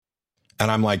And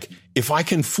I'm like, if I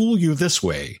can fool you this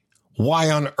way,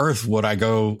 why on earth would I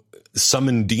go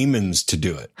summon demons to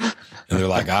do it? And they're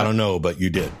like, I don't know, but you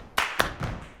did.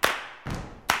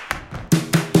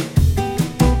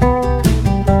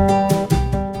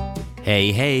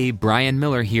 Hey, Brian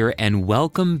Miller here, and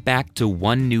welcome back to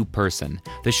One New Person,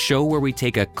 the show where we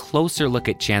take a closer look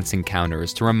at chance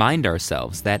encounters to remind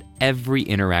ourselves that every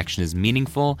interaction is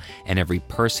meaningful and every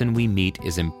person we meet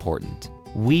is important.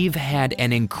 We've had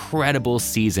an incredible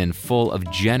season full of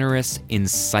generous,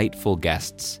 insightful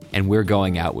guests, and we're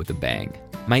going out with a bang.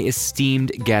 My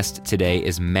esteemed guest today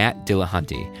is Matt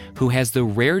Dillahunty, who has the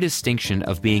rare distinction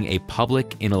of being a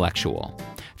public intellectual.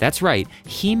 That's right,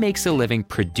 he makes a living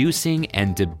producing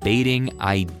and debating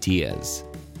ideas.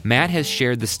 Matt has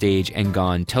shared the stage and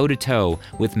gone toe-to-toe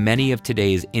with many of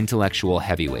today's intellectual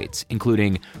heavyweights,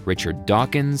 including Richard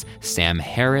Dawkins, Sam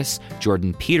Harris,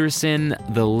 Jordan Peterson,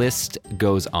 the list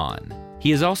goes on.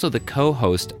 He is also the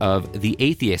co-host of The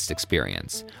Atheist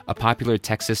Experience, a popular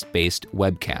Texas-based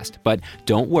webcast. But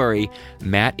don't worry,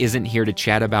 Matt isn't here to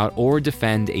chat about or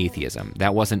defend atheism.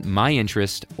 That wasn't my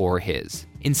interest or his.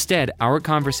 Instead, our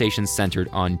conversation centered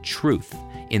on truth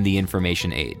in the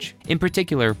information age. In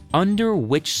particular, under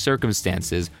which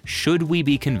circumstances should we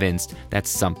be convinced that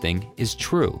something is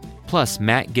true? Plus,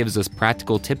 Matt gives us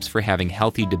practical tips for having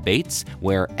healthy debates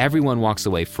where everyone walks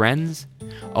away friends,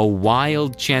 a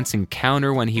wild chance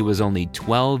encounter when he was only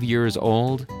 12 years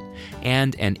old,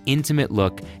 and an intimate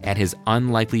look at his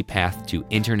unlikely path to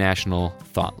international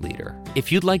thought leader.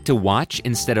 If you'd like to watch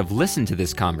instead of listen to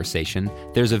this conversation,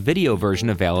 there's a video version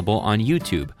available on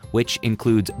YouTube, which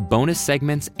includes bonus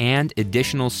segments and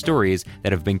additional stories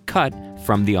that have been cut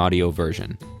from the audio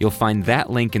version. You'll find that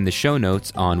link in the show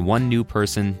notes on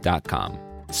onenewperson.com.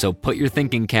 So put your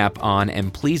thinking cap on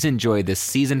and please enjoy this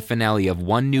season finale of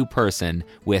One New Person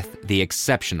with the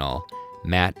exceptional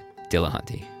Matt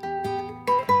Dillahunty.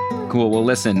 Cool. Well,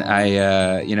 listen,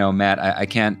 Matt, I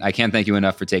can't thank you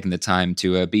enough for taking the time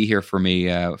to be here for me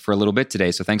for a little bit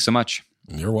today. So thanks so much.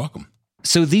 You're welcome.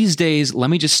 So these days, let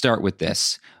me just start with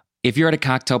this. If you're at a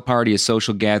cocktail party, a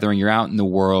social gathering, you're out in the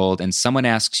world, and someone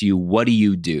asks you, what do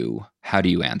you do? How do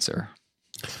you answer?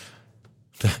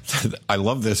 I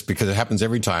love this because it happens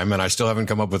every time, and I still haven't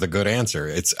come up with a good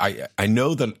answer. I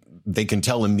know that they can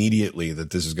tell immediately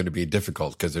that this is going to be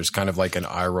difficult because there's kind of like an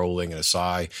eye rolling and a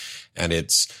sigh, and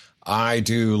I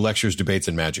do lectures, debates,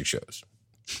 and magic shows.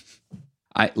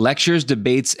 Lectures,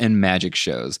 debates, and magic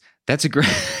shows. That's a great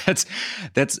that's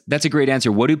a great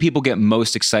answer. What do people get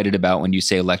most excited about when you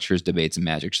say lectures, debates, and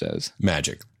magic shows?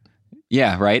 Magic.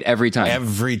 Yeah, right. Every time.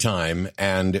 Every time,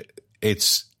 and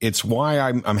it's why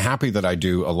I'm happy that I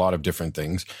do a lot of different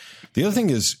things. The other thing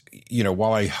is,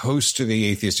 while I host the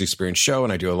Atheist Experience show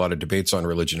and I do a lot of debates on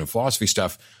religion and philosophy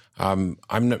stuff, I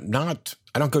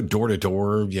don't go door to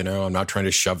door. I'm not trying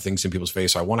to shove things in people's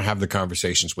face. I want to have the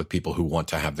conversations with people who want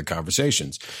to have the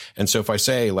conversations. And so if I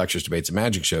say lectures, debates, and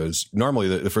magic shows, normally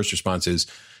the first response is,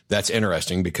 that's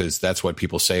interesting because that's what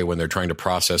people say when they're trying to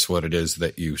process what it is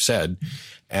that you said.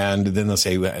 And then they'll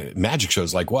say, magic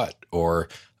shows like what? Or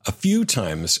a few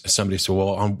times somebody said, well,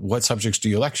 on what subjects do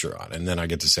you lecture on? And then I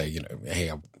get to say,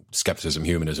 hey, skepticism,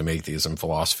 humanism, atheism,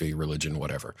 philosophy, religion,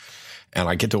 whatever. And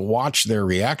I get to watch their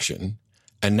reaction.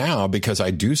 And now, because I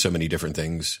do so many different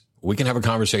things, we can have a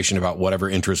conversation about whatever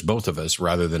interests both of us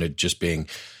rather than it just being,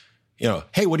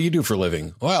 hey, what do you do for a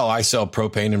living? Well, I sell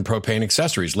propane and propane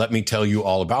accessories. Let me tell you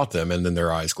all about them. And then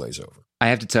their eyes glaze over. I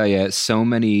have to tell you, so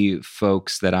many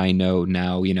folks that I know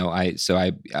now, I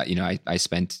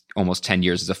spent almost 10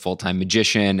 years as a full-time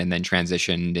magician and then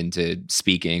transitioned into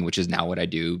speaking, which is now what I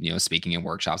do, speaking in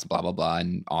workshops, blah, blah, blah,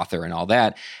 and author and all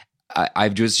that. I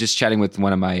was just chatting with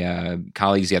one of my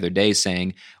colleagues the other day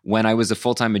saying, when I was a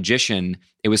full-time magician,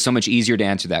 it was so much easier to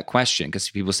answer that question because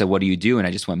people said, what do you do? And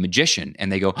I just went magician.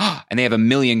 And they go, oh, and they have a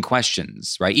million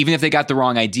questions, right? Even if they got the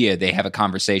wrong idea, they have a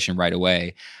conversation right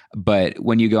away. But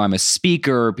when you go, I'm a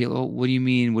speaker, people, oh, what do you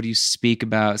mean? What do you speak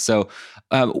about? So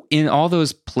in all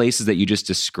those places that you just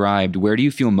described, where do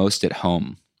you feel most at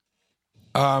home?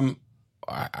 I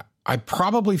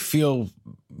probably feel,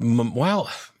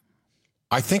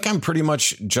 I think I'm pretty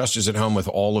much just as at home with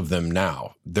all of them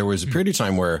now. There was a period of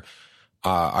time where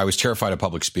I was terrified of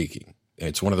public speaking.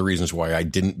 It's one of the reasons why I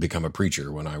didn't become a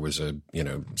preacher when I was a,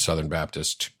 Southern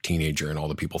Baptist teenager and all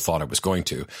the people thought I was going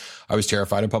to. I was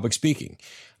terrified of public speaking.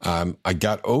 I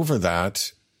got over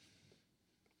that,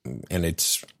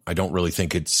 and I don't really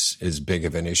think it's as big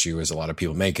of an issue as a lot of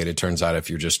people make it. It turns out if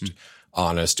you're just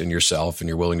honest in yourself and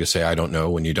you're willing to say, I don't know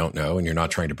when you don't know, and you're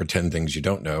not trying to pretend things you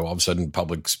don't know, all of a sudden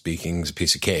public speaking's a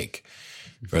piece of cake.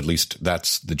 Or at least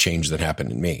that's the change that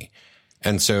happened in me.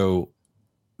 And so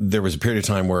there was a period of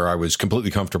time where I was completely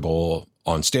comfortable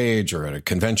on stage or at a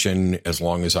convention as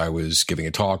long as I was giving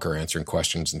a talk or answering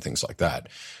questions and things like that.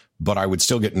 But I would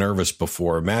still get nervous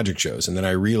before magic shows. And then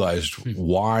I realized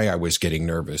why I was getting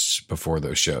nervous before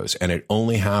those shows. And it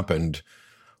only happened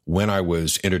when I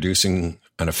was introducing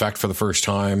an effect for the first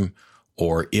time,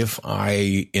 or if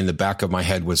I, in the back of my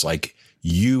head, was like,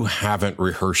 you haven't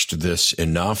rehearsed this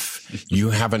enough.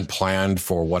 You haven't planned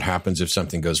for what happens if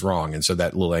something goes wrong. And so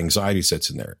that little anxiety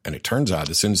sits in there. And it turns out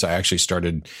as soon as I actually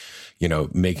started,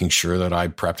 making sure that I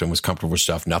prepped and was comfortable with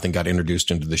stuff, nothing got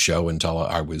introduced into the show until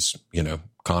I was,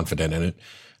 confident in it.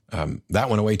 That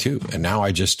went away too. And now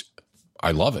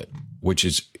I love it, which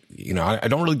is, I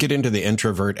don't really get into the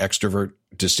introvert extrovert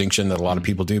distinction that a lot of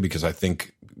people do, because I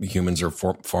think humans are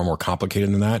far more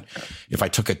complicated than that. If I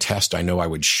took a test, I know I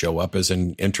would show up as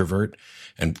an introvert,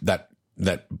 and that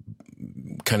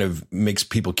kind of makes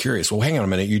people curious. Well, hang on a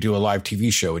minute. You do a live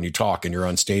TV show and you talk and you're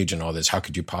on stage and all this. How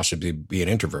could you possibly be an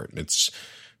introvert? It's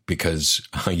because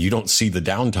you don't see the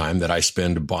downtime that I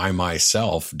spend by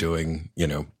myself doing,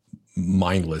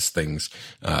 mindless things,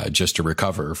 just to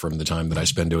recover from the time that I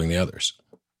spend doing the others.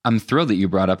 I'm thrilled that you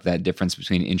brought up that difference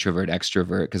between introvert,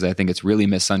 extrovert, because I think it's really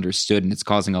misunderstood and it's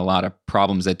causing a lot of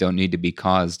problems that don't need to be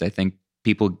caused. I think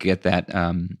people get that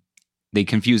they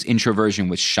confuse introversion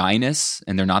with shyness,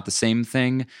 and they're not the same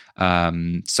thing.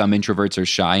 Some introverts are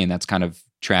shy, and that's kind of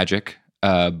tragic.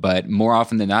 But more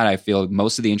often than not, I feel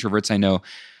most of the introverts I know,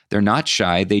 they're not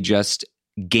shy. They just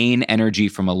gain energy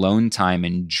from alone time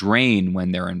and drain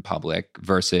when they're in public,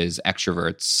 versus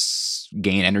extroverts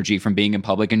gain energy from being in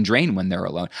public and drain when they're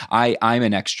alone. I'm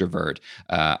an extrovert.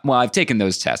 Well, I've taken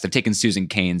those tests. I've taken Susan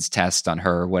Cain's test on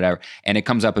her, whatever, and it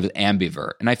comes up as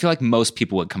ambivert. And I feel like most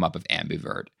people would come up with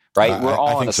ambivert, right? We're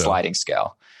all on a sliding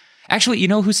scale. Actually, you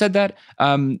know who said that?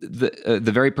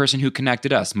 The very person who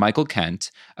connected us, Michael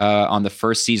Kent, on the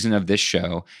first season of this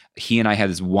show. He and I had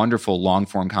this wonderful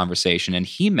long-form conversation, and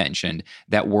he mentioned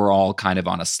that we're all kind of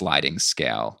on a sliding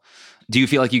scale. Do you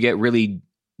feel like you get really,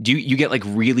 do you get like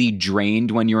really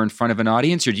drained when you're in front of an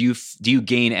audience, or do you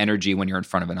gain energy when you're in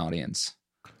front of an audience?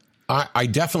 I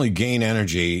definitely gain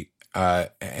energy,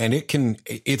 and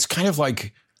it's kind of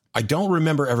like, I don't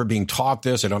remember ever being taught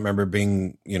this. I don't remember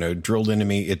being, drilled into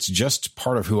me. It's just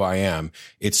part of who I am.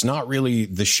 It's not really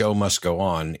the show must go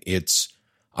on.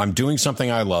 I'm doing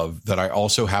something I love that I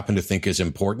also happen to think is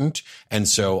important. And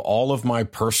so all of my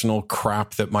personal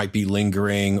crap that might be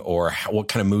lingering, or what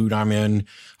kind of mood I'm in.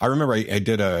 I remember I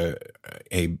did a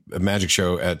magic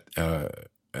show at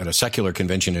a secular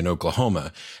convention in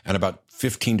Oklahoma, and about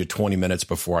 15 to 20 minutes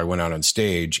before I went out on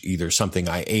stage, either something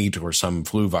I ate or some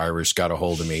flu virus got a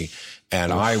hold of me,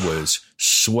 and I was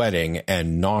sweating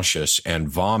and nauseous and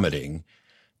vomiting.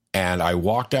 And I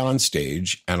walked out on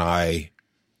stage and I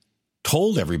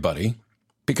told everybody,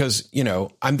 because,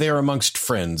 I'm there amongst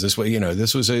friends. This way,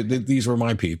 these were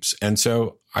my peeps. And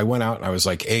so I went out and I was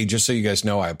like, hey, just so you guys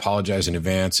know, I apologize in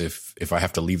advance if I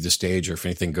have to leave the stage or if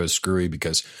anything goes screwy,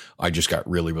 because I just got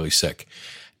really, really sick.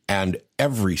 And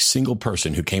every single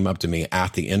person who came up to me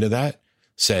at the end of that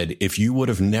said, if you would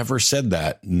have never said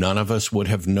that, none of us would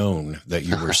have known that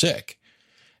you were sick.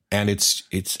 And it's,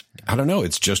 I don't know.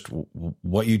 It's just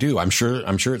what you do. I'm sure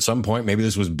at some point, maybe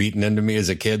this was beaten into me as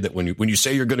a kid, that when you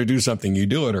say you're going to do something, you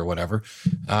do it or whatever.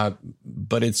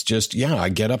 But it's just, I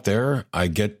get up there, I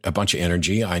get a bunch of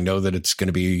energy. I know that it's going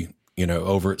to be,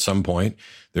 over at some point.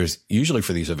 There's usually,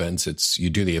 for these events, you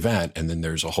do the event and then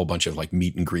there's a whole bunch of like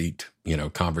meet and greet,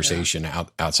 conversation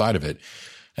outside of it.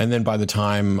 And then by the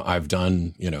time I've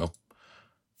done,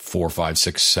 4, 5,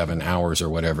 6, 7 hours or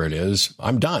whatever it is,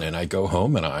 I'm done. And I go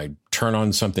home and I turn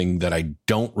on something that I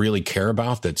don't really care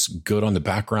about, that's good on the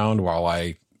background, while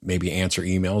I maybe answer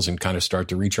emails and kind of start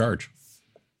to recharge.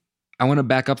 I want to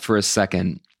back up for a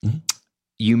second. Mm-hmm.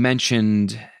 You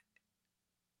mentioned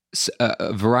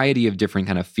a variety of different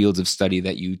kind of fields of study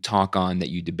that you talk on, that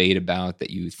you debate about, that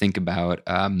you think about.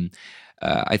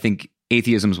 I think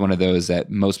atheism is one of those that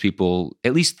most people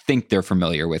at least think they're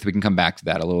familiar with. We can come back to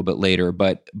that a little bit later,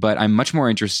 but I'm much more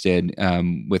interested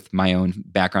with my own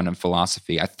background in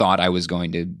philosophy. I thought I was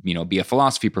going to, be a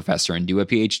philosophy professor and do a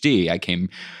PhD. I came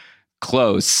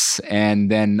close, and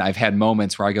then I've had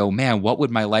moments where I go, man, what would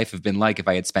my life have been like if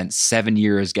I had spent 7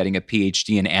 years getting a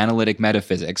PhD in analytic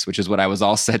metaphysics, which is what I was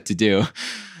all set to do.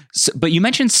 So, but you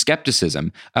mentioned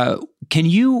skepticism. Can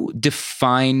you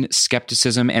define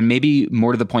skepticism, and maybe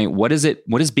more to the point, what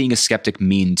does being a skeptic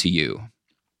mean to you?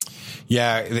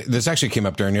 Yeah, this actually came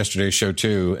up during yesterday's show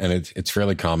too, and it's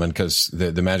fairly common, because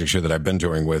the magic show that I've been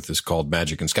touring with is called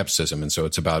Magic and Skepticism, and so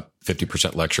it's about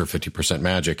 50% lecture, 50%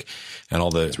 magic, and all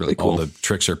the really cool. All the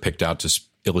tricks are picked out to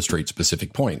illustrate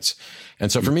specific points.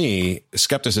 And so for me,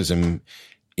 skepticism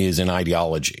is an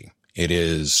ideology. It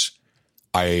is,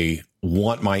 I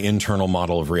want my internal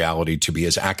model of reality to be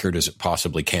as accurate as it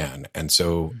possibly can. And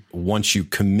so once you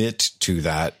commit to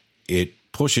that, it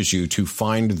pushes you to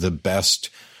find the best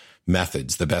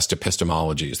methods, the best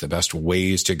epistemologies, the best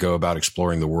ways to go about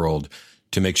exploring the world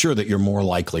to make sure that you're more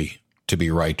likely to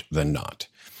be right than not.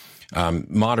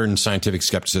 Modern scientific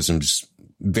skepticism is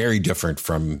very different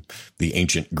from the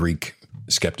ancient Greek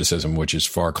skepticism, which is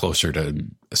far closer to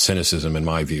cynicism, in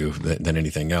my view, than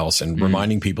anything else. And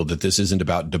reminding people that this isn't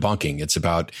about debunking. It's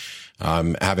about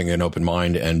having an open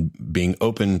mind and being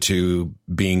open to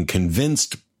being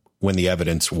convinced when the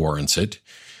evidence warrants it,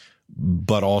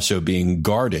 but also being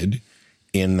guarded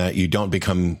in that you don't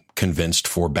become convinced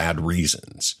for bad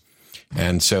reasons.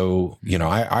 And so,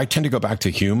 I tend to go back to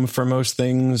Hume for most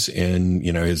things. And,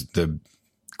 the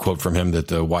quote from him that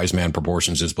the wise man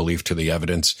proportions his belief to the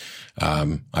evidence.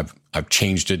 I've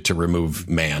changed it to remove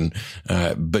man.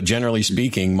 But generally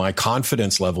speaking, my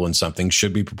confidence level in something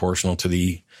should be proportional to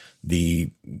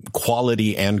the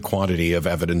quality and quantity of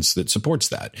evidence that supports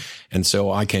that. And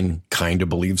so I can kind of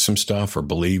believe some stuff or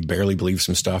barely believe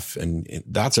some stuff. And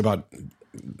that's about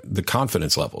the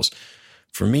confidence levels.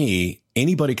 For me,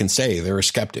 anybody can say they're a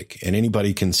skeptic, and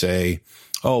anybody can say,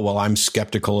 oh, well, I'm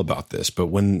skeptical about this. But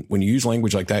when you use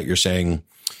language like that, you're saying,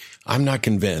 I'm not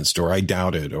convinced, or I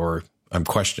doubt it, or I'm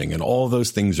questioning. And all of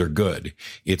those things are good.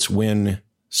 It's when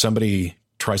somebody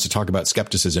tries to talk about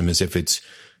skepticism as if it's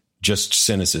just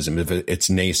cynicism, if it's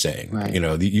naysaying.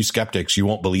 Right. You skeptics, you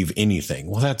won't believe anything.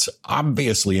 Well, that's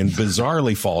obviously and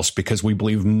bizarrely false, because we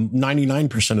believe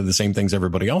 99% of the same things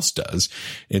everybody else does.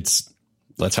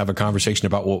 Let's have a conversation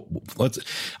about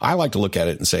I like to look at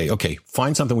it and say, okay,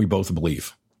 find something we both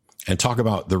believe and talk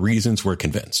about the reasons we're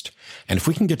convinced. And if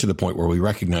we can get to the point where we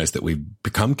recognize that we've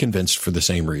become convinced for the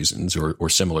same reasons or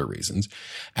similar reasons,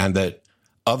 and that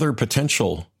other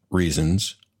potential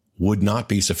reasons would not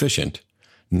be sufficient,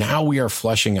 now we are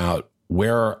fleshing out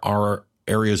where our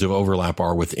areas of overlap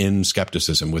are within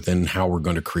skepticism, within how we're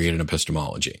going to create an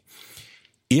epistemology.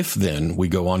 If then we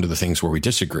go on to the things where we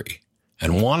disagree,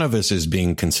 and one of us is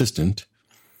being consistent,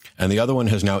 and the other one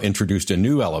has now introduced a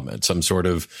new element, some sort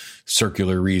of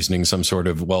circular reasoning, some sort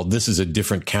of, well, this is a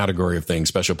different category of things.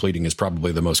 Special pleading is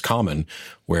probably the most common,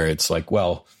 where it's like,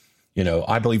 well,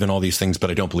 I believe in all these things, but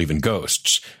I don't believe in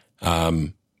ghosts.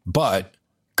 But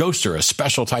ghosts are a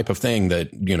special type of thing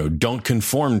that, don't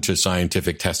conform to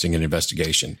scientific testing and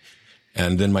investigation.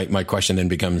 And then my question then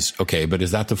becomes, okay, but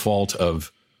is that the fault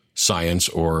of science,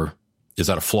 or is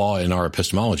that a flaw in our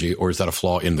epistemology, or is that a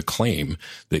flaw in the claim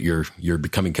that you're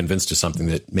becoming convinced to something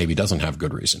that maybe doesn't have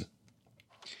good reason?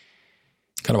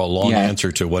 Kind of a long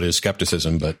answer to what is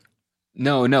skepticism, but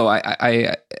no,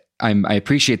 I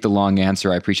appreciate the long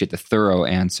answer. I appreciate the thorough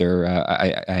answer.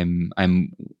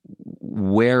 I'm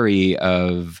wary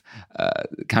of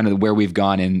kind of where we've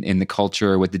gone in the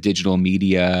culture with the digital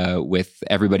media, with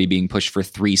everybody being pushed for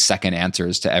 3-second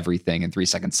answers to everything and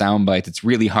 3-second sound bites. It's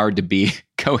really hard to be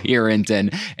coherent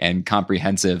and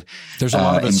comprehensive. There's a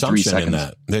lot of assumption in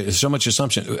that. There's so much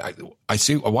assumption. I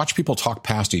watch people talk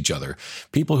past each other.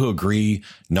 People who agree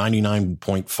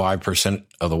 99.5%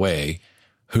 of the way,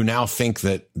 who now think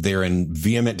that they're in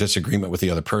vehement disagreement with the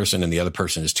other person and the other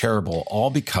person is terrible, all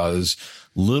because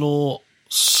little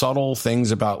subtle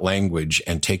things about language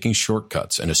and taking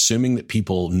shortcuts and assuming that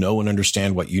people know and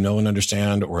understand what you know and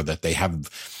understand, or that they have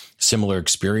similar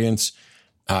experience,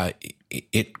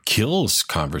 it kills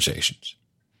conversations.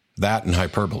 That and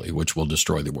hyperbole, which will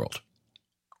destroy the world.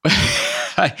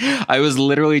 I was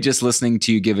literally just listening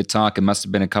to you give a talk. It must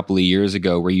have been a couple of years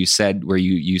ago where you said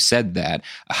that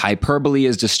hyperbole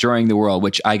is destroying the world,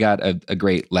 which I got a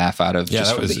great laugh out of. Yeah,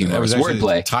 just that was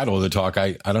wordplay. The title of the talk.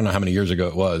 I don't know how many years ago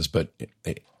it was, but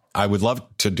I would love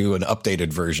to do an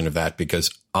updated version of that, because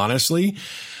honestly,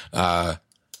 I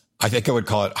think I would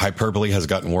call it hyperbole has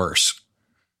gotten worse.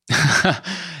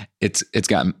 It's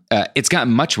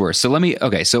gotten much worse.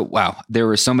 So wow, there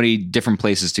were so many different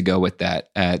places to go with that.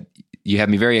 You have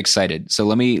me very excited. So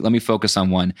let me focus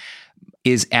on one.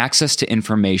 Is access to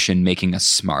information making us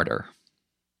smarter?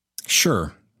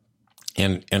 Sure.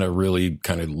 And in a really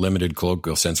kind of limited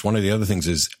colloquial sense. One of the other things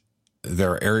is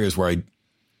there are areas where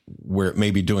it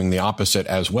may be doing the opposite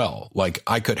as well. Like,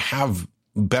 I could have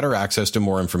better access to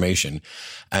more information,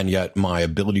 and yet my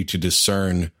ability to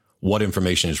discern what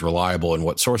information is reliable and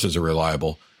what sources are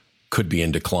reliable could be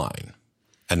in decline.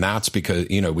 And that's because,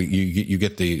 you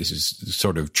get the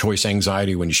sort of choice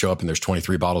anxiety when you show up and there's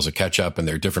 23 bottles of ketchup and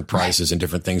there are different prices and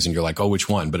different things. And you're like, oh, which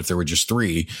one? But if there were just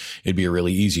 3, it'd be a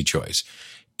really easy choice.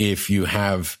 If you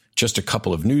have just a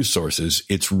couple of news sources,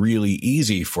 it's really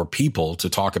easy for people to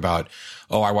talk about,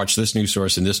 oh, I watched this news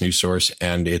source and this news source,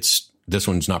 and this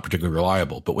one's not particularly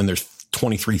reliable. But when there's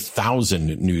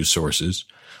 23,000 news sources,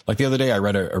 like the other day, I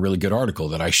read a really good article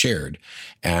that I shared.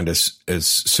 And as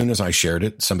soon as I shared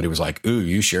it, somebody was like, ooh,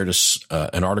 you shared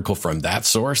an article from that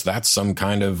source? That's some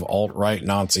kind of alt-right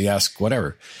Nazi-esque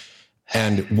whatever.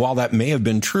 And while that may have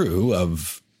been true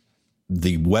of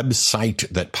the website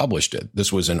that published it,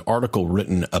 this was an article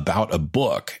written about a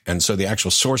book. And so the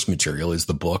actual source material is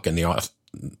the book and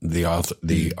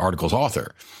the article's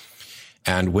author.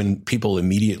 And when people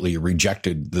immediately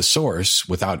rejected the source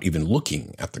without even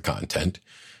looking at the content,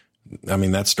 I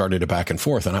mean, that started a back and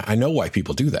forth. And I know why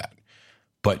people do that.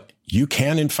 But you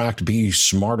can, in fact, be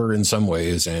smarter in some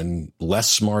ways and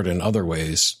less smart in other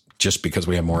ways just because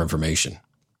we have more information.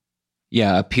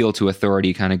 Yeah, appeal to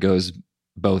authority kind of goes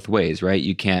both ways, right?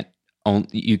 You can't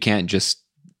just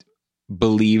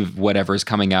believe whatever's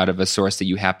coming out of a source that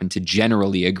you happen to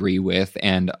generally agree with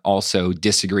and also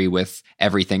disagree with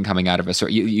everything coming out of a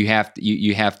source. You have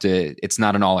to, it's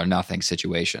not an all or nothing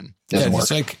situation. Doesn't work.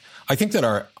 It's like, I think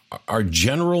that our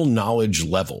general knowledge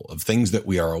level of things that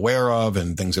we are aware of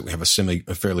and things that we have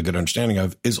a fairly good understanding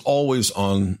of is always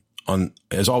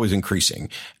is always increasing.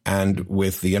 And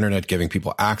with the internet giving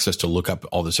people access to look up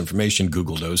all this information,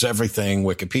 Google knows everything,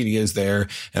 Wikipedia is there.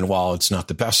 And while it's not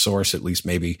the best source, at least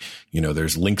maybe,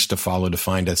 there's links to follow to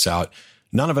find us out.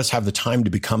 None of us have the time to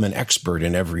become an expert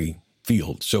in every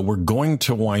field. So we're going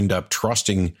to wind up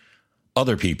trusting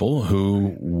other people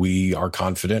who we are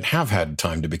confident have had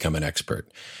time to become an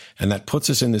expert. And that puts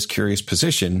us in this curious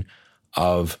position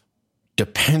of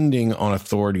depending on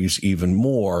authorities even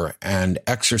more and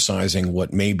exercising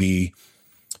what maybe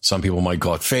some people might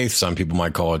call it faith, some people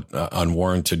might call it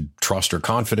unwarranted trust or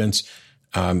confidence.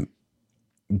 Once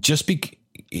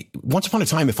upon a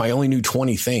time, if I only knew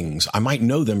 20 things, I might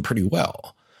know them pretty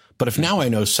well. But if now I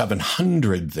know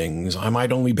 700 things, I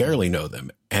might only barely know them.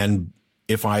 And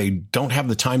if I don't have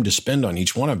the time to spend on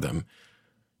each one of them,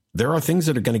 there are things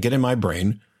that are going to get in my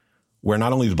brain where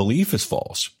not only the belief is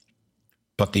false,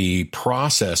 but the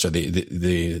process or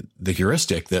the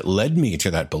heuristic that led me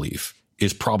to that belief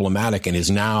is problematic and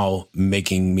is now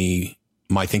making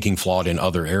my thinking flawed in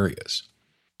other areas.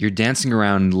 You're dancing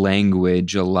around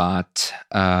language a lot,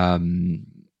 and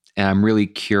I'm really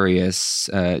curious.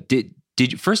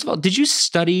 First of all, did you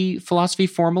study philosophy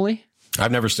formally?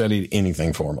 I've never studied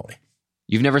anything formally.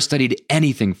 You've never studied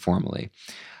anything formally.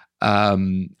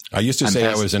 I used to say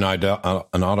I was an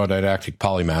autodidactic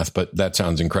polymath, but that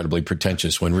sounds incredibly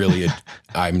pretentious when really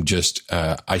I'm just,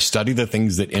 I study the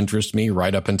things that interest me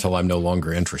right up until I'm no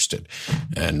longer interested.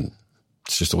 And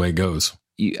it's just the way it goes.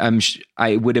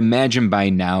 I would imagine by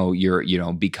now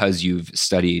because you've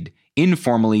studied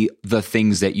informally the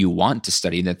things that you want to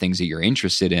study, the things that you're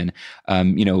interested in.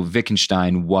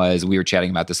 Wittgenstein we were chatting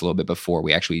about this a little bit before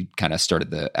we actually kind of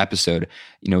started the episode.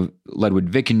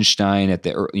 Ludwig Wittgenstein at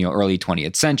the early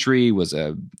 20th century was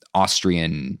a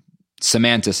Austrian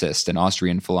semanticist, an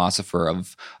Austrian philosopher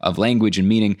of language and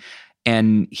meaning.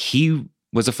 And he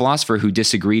was a philosopher who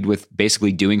disagreed with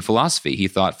basically doing philosophy. He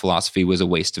thought philosophy was a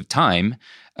waste of time,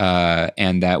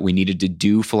 and that we needed to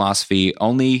do philosophy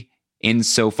only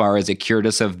insofar as it cured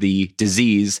us of the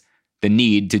disease, the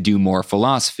need to do more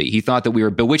philosophy. He thought that we were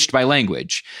bewitched by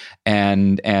language.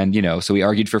 And so he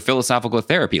argued for philosophical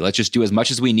therapy. Let's just do as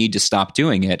much as we need to stop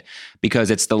doing it,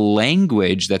 because it's the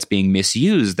language that's being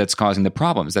misused that's causing the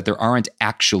problems, that there aren't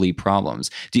actually problems.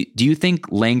 Do you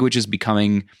think language is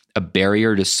becoming a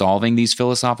barrier to solving these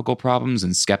philosophical problems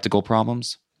and skeptical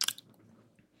problems?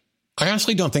 I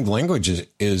honestly don't think language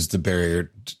is the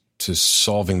barrier to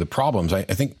solving the problems. I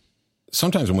think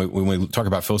sometimes when we talk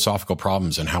about philosophical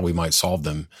problems and how we might solve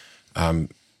them, I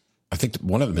think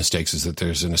one of the mistakes is that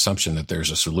there's an assumption that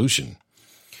there's a solution.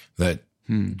 That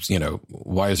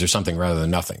why is there something rather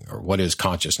than nothing, or what is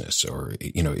consciousness, or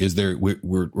is there?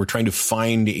 We're trying to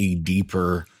find a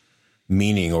deeper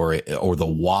meaning or the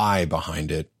why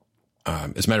behind it.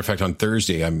 As a matter of fact, on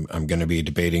Thursday, I'm going to be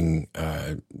debating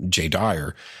Jay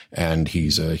Dyer, and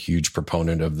he's a huge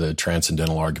proponent of the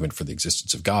transcendental argument for the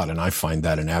existence of God. And I find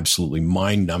that an absolutely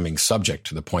mind-numbing subject,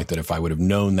 to the point that if I would have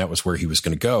known that was where he was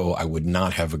going to go, I would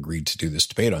not have agreed to do this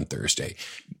debate on Thursday.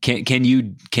 Can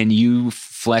you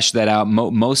flesh that out?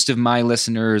 Most of my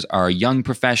listeners are young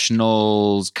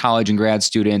professionals, college and grad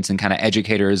students, and kind of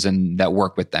educators and that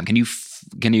work with them. Can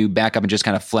you back up and just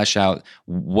kind of flesh out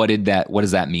what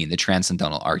does that mean? The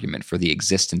transcendental argument for the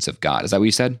existence of God. Is that what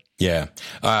you said? Yeah.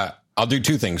 I'll do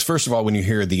two things. First of all, when you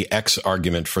hear the X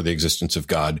argument for the existence of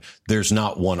God, there's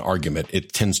not one argument.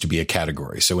 It tends to be a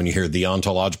category. So when you hear the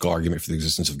ontological argument for the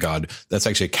existence of God, that's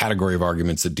actually a category of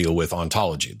arguments that deal with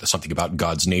ontology. Something about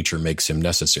God's nature makes him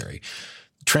necessary.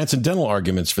 Transcendental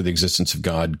arguments for the existence of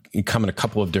God come in a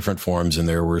couple of different forms, and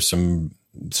there were some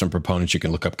proponents. You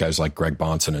can look up guys like Greg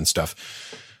Bahnsen and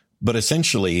stuff. But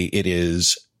essentially, it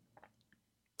is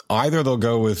either they'll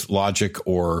go with logic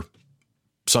or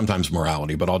sometimes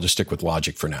morality, but I'll just stick with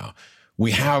logic for now. We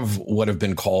have what have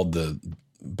been called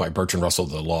by Bertrand Russell,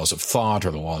 the laws of thought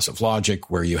or the laws of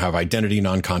logic, where you have identity,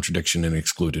 non-contradiction, and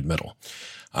excluded middle.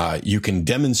 You can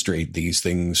demonstrate these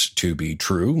things to be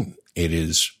true. It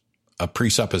is a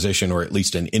presupposition, or at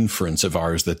least an inference of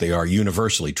ours, that they are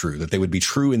universally true, that they would be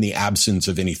true in the absence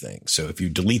of anything. So if you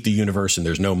delete the universe and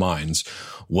there's no minds,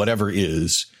 whatever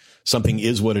is, something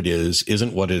is what it is,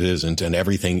 isn't what it isn't, and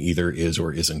everything either is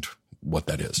or isn't what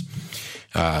that is.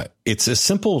 It's a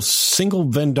simple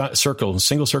single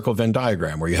circle Venn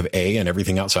diagram where you have A and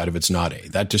everything outside of it's not A.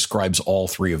 That describes all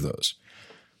three of those.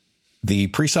 The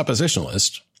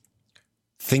presuppositionalists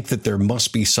think that there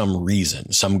must be some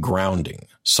reason, some grounding,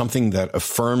 something that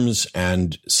affirms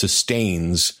and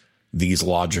sustains these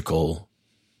logical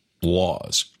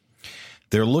laws.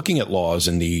 They're looking at laws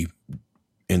in the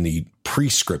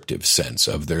prescriptive sense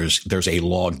of there's a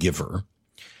lawgiver.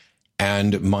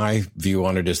 And my view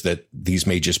on it is that these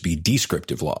may just be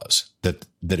descriptive laws, that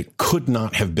it could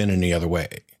not have been any other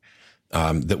way,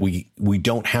 that we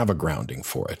don't have a grounding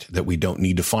for it, that we don't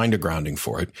need to find a grounding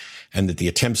for it, and that the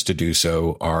attempts to do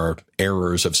so are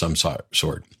errors of some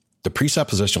sort. The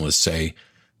presuppositionalists say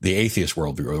the atheist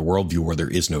worldview, or the worldview where there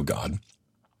is no God,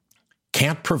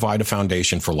 can't provide a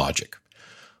foundation for logic.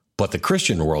 But the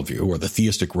Christian worldview, or the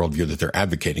theistic worldview that they're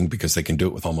advocating, because they can do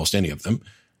it with almost any of them,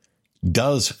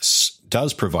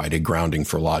 does provide a grounding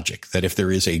for logic, that if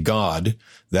there is a God,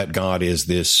 that God is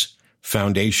this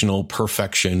foundational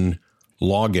perfection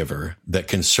lawgiver that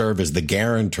can serve as the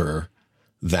guarantor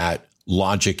that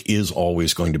logic is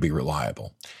always going to be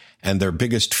reliable. And their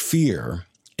biggest fear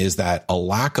is that a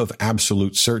lack of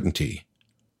absolute certainty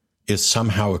is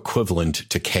somehow equivalent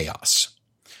to chaos.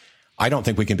 I don't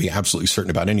think we can be absolutely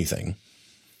certain about anything.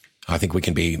 I think we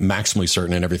can be maximally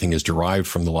certain, and everything is derived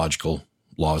from the logical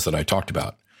laws that I talked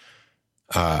about.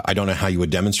 I don't know how you would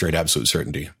demonstrate absolute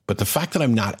certainty, but the fact that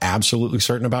I'm not absolutely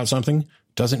certain about something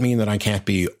doesn't mean that I can't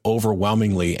be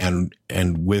overwhelmingly and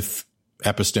with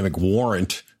epistemic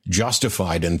warrant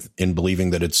justified in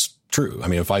believing that it's true. I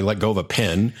mean, if I let go of a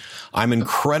pen, I'm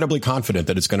incredibly confident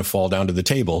that it's going to fall down to the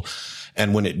table.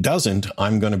 And when it doesn't,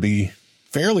 I'm going to be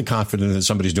fairly confident that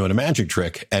somebody's doing a magic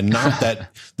trick and not that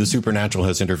the supernatural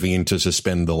has intervened to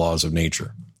suspend the laws of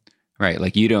nature. Right.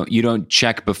 Like you don't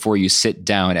check before you sit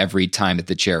down every time that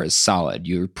the chair is solid.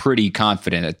 You're pretty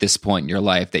confident at this point in your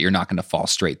life that you're not going to fall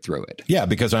straight through it. Yeah,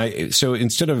 because so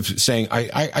instead of saying,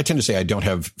 I tend to say I don't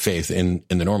have faith in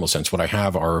the normal sense. What I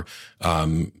have are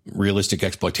realistic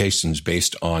expectations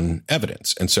based on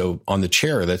evidence. And so on the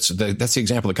chair, that's the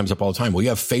example that comes up all the time. Well, you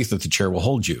have faith that the chair will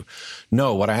hold you.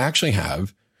 No, what I actually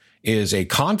have is a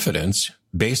confidence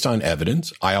based on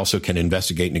evidence. I also can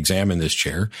investigate and examine this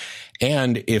chair.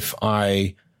 And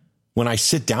when I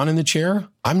sit down in the chair,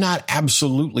 I'm not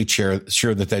absolutely sure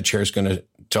that chair is going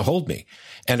to hold me.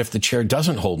 And if the chair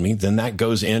doesn't hold me, then that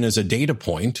goes in as a data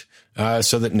point,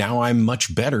 so that now I'm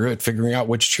much better at figuring out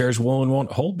which chairs will and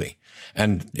won't hold me.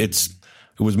 And it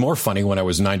was more funny when I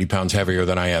was 90 pounds heavier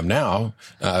than I am now,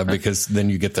 because then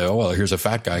you get here's a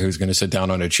fat guy who's going to sit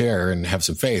down on a chair and have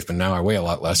some faith. But now I weigh a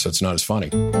lot less, so it's not as funny.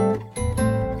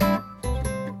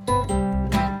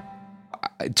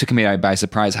 It took me by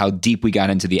surprise how deep we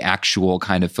got into the actual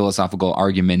kind of philosophical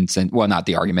arguments, and well, not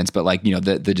the arguments, but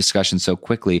the discussion so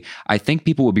quickly. I think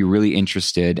people would be really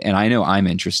interested, and I know I'm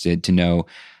interested to know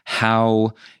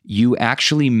how you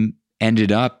actually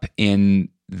ended up in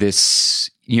this,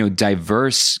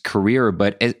 diverse career,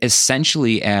 but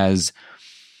essentially as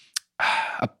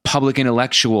a public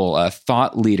intellectual, a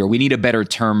thought leader. We need a better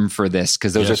term for this,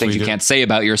 because those are things you can't say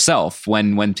about yourself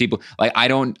when people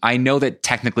I know that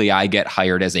technically I get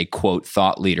hired as a quote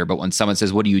thought leader, but when someone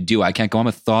says, what do you do? I can't go, I'm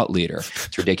a thought leader.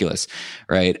 It's ridiculous.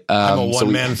 Right. I'm a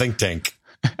one-man think tank.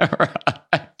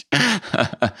 Right.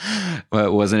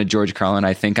 Well, wasn't it George Carlin?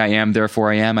 I think I am,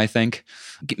 therefore I am, I think.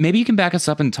 Maybe you can back us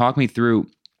up and talk me through,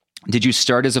 did you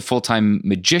start as a full-time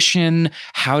magician?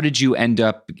 How did you end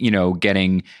up,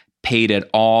 getting paid at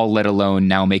all, let alone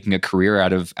now making a career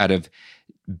out of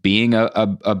being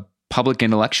a public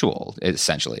intellectual,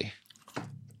 essentially?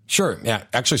 Sure. Yeah.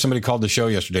 Actually, somebody called the show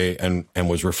yesterday and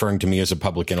was referring to me as a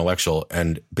public intellectual.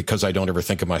 And because I don't ever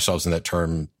think of myself in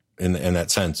in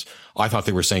that sense. I thought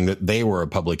they were saying that they were a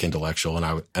public intellectual. And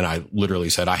I literally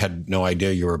said, I had no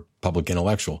idea you were a public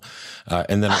intellectual.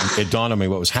 And then it dawned on me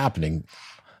what was happening.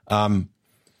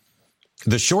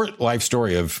 The short life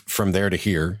story of from there to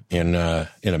here in a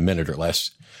minute or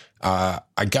less.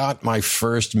 I got my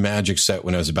first Magic set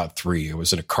when I was about 3. I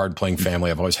was in a card playing family.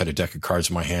 I've always had a deck of cards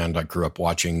in my hand. I grew up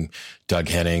watching Doug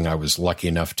Henning. I was lucky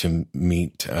enough to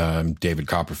meet David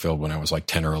Copperfield when I was like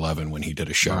 10 or 11 when he did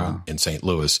a show in St.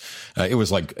 Louis. It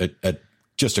was like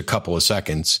just a couple of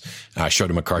seconds. I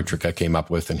showed him a card trick I came up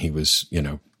with, and he was,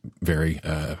 very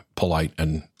polite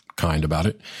and kind about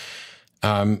it.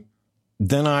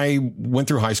 Then I went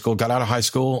through high school, got out of high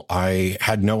school. I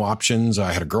had no options.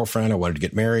 I had a girlfriend. I wanted to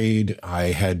get married. I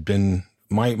had been,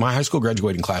 my high school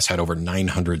graduating class had over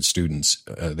 900 students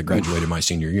that graduated my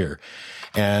senior year.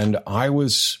 And I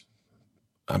was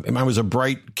a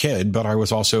bright kid, but I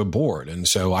was also bored. And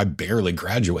so I barely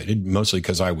graduated, mostly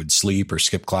because I would sleep or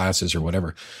skip classes or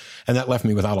whatever. And that left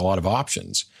me without a lot of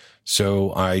options.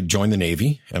 So I joined the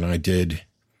Navy, and I did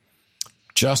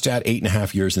just at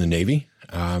 8.5 years in the Navy.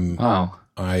 Wow.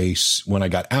 When I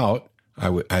got out,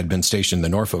 I had been stationed in the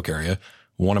Norfolk area.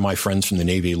 One of my friends from the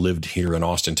Navy lived here in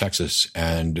Austin, Texas,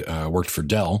 and worked for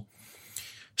Dell.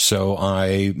 So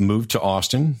I moved to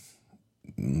Austin.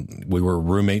 We were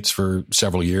roommates for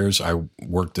several years. I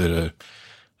worked at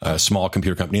a small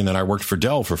computer company, and then I worked for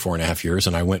Dell for 4.5 years.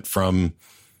 And I went from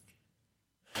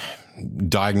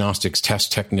diagnostics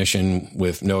test technician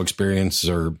with no experience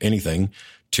or anything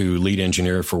to lead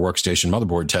engineer for workstation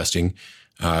motherboard testing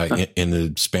in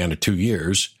the span of 2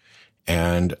 years.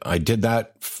 And I did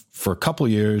that for a couple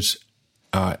of years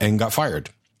and got fired.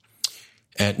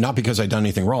 And not because I'd done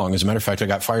anything wrong. As a matter of fact, I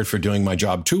got fired for doing my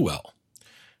job too well.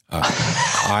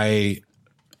 I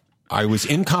was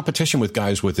in competition with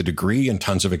guys with a degree and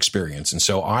tons of experience. And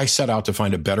so I set out to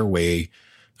find a better way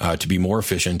to be more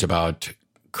efficient about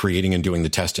creating and doing the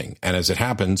testing. And as it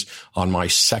happens, on my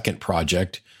second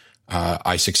project,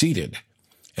 I succeeded.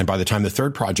 And by the time the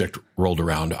third project rolled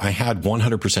around, I had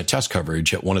 100% test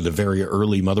coverage at one of the very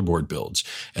early motherboard builds.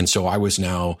 And so I was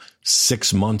now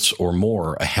 6 months or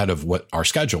more ahead of what our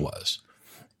schedule was.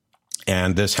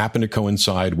 And this happened to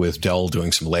coincide with Dell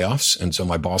doing some layoffs. And so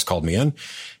my boss called me in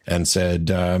and said,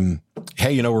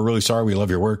 hey, we're really sorry. We love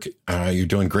your work. You're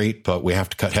doing great, but we have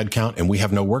to cut headcount, and we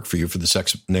have no work for you for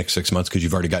the next 6 months because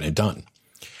you've already gotten it done.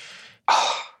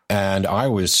 And I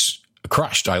was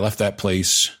crushed. I left that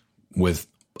place with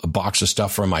a box of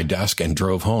stuff from my desk and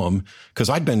drove home because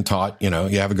I'd been taught, you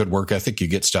have a good work ethic, you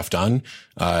get stuff done,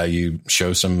 you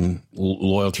show some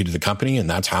loyalty to the company, and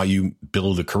that's how you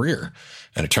build a career.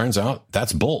 And it turns out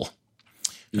that's bull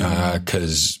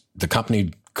because the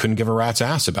company couldn't give a rat's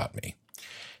ass about me.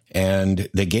 And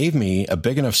they gave me a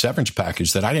big enough severance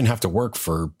package that I didn't have to work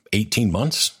for 18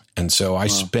 months. And so I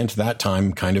spent that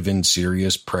time kind of in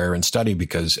serious prayer and study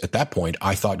because at that point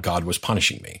I thought God was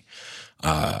punishing me.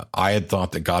 I had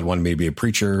thought that God wanted me to be a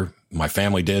preacher. My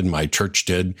family did. My church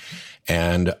did.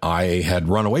 And I had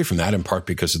run away from that in part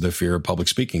because of the fear of public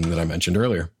speaking that I mentioned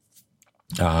earlier.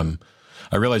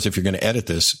 I realize if you're going to edit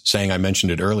this, saying I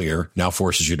mentioned it earlier now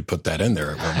forces you to put that in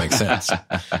there. It won't make sense,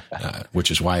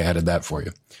 which is why I added that for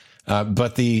you.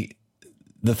 But the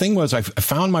thing was, I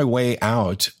found my way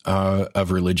out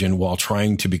of religion while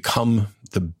trying to become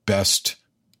the best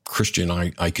Christian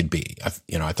I could be.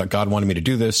 I thought God wanted me to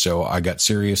do this, so I got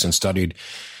serious and studied.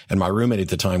 And my roommate at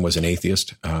the time was an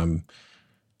atheist, and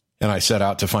I set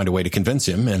out to find a way to convince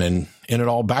him, and it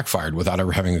all backfired without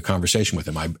ever having a conversation with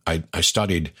him. I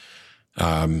studied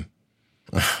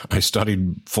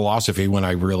philosophy when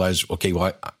I realized, okay,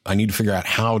 well, I need to figure out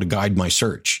how to guide my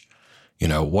search.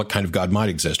 What kind of God might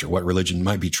exist or what religion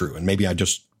might be true. And maybe I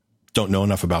just don't know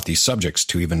enough about these subjects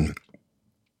to even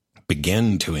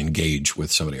begin to engage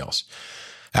with somebody else.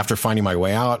 After finding my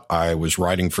way out, I was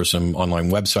writing for some online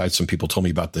websites. Some people told me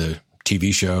about the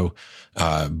TV show.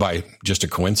 By just a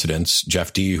coincidence,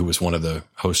 Jeff D., who was one of the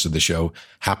hosts of the show,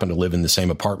 happened to live in the same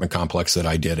apartment complex that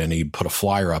I did, and he put a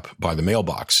flyer up by the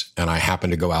mailbox. And I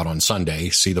happened to go out on Sunday,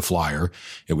 see the flyer.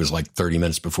 It was like 30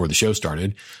 minutes before the show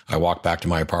started. I walked back to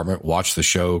my apartment, watched the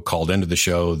show, called into the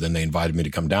show. Then they invited me to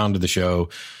come down to the show.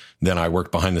 Then I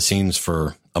worked behind the scenes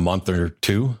for a month or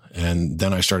two, and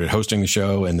then I started hosting the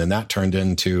show. And then that turned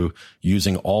into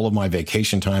using all of my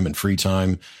vacation time and free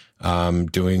time,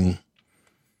 doing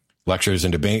lectures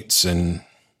and debates. And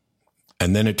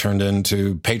then it turned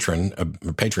into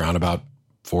Patreon about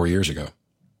 4 years ago.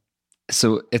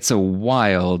 So it's a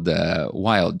wild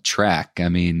track. I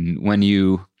mean,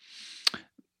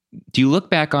 do you look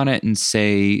back on it and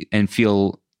say, and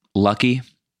feel lucky?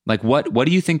 Like what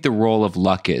do you think the role of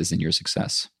luck is in your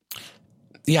success?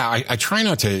 yeah, I try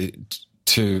not to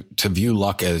view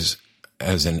luck as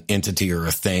an entity or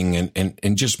a thing,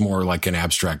 and just more like an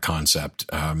abstract concept.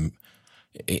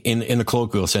 In the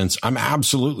colloquial sense, I'm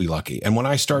absolutely lucky. And when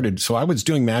I started, so I was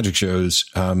doing magic shows,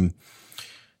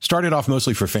 started off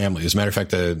mostly for family. As a matter of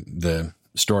fact, the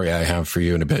story I have for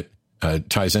you in a bit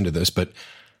ties into this. But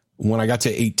when I got to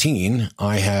 18,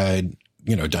 I had,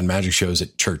 done magic shows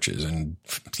at churches and,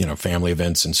 family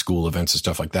events and school events and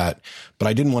stuff like that. But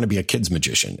I didn't want to be a kid's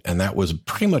magician. And that was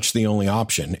pretty much the only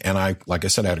option. And like I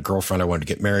said, I had a girlfriend. I wanted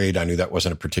to get married. I knew that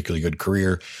wasn't a particularly good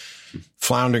career.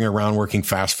 Floundering around working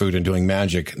fast food and doing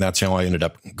magic. That's how I ended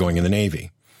up going in the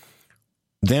Navy.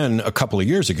 Then a couple of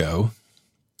years ago,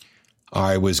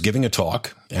 I was giving a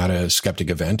talk at a skeptic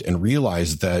event and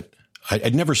realized that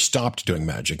I'd never stopped doing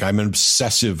magic. I'm an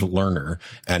obsessive learner,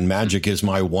 and magic is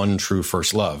my one true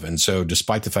first love. And so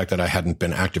despite the fact that I hadn't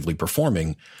been actively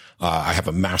performing, I have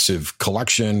a massive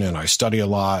collection and I study a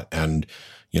lot, and,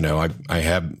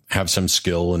 I have some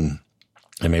skill and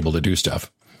I'm able to do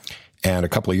stuff. And a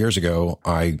couple of years ago,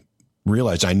 I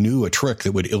realized I knew a trick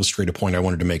that would illustrate a point I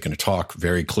wanted to make in a talk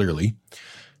very clearly.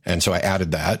 And so I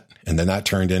added that. And then that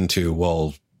turned into,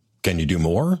 well, can you do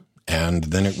more? And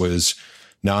then it was,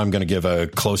 now I'm going to give a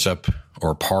close-up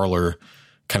or parlor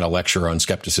kind of lecture on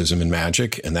skepticism and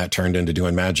magic. And that turned into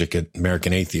doing magic at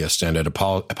American Atheist and at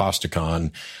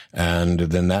Aposticon. And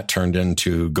then that turned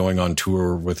into going on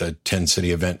tour with a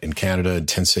 10-city event in Canada and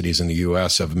 10 cities in the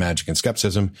US of magic and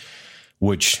skepticism,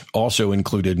 which also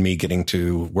included me getting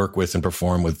to work with and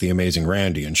perform with the amazing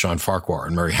Randy and Sean Farquhar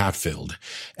and Murray Hatfield.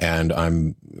 And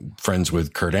I'm friends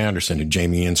with Kurt Anderson and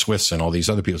Jamie Ian Swiss and all these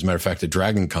other people. As a matter of fact, at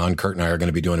Dragon Con, Kurt and I are going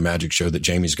to be doing a magic show that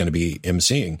Jamie's going to be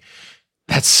emceeing.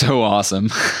 That's so awesome.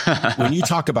 When you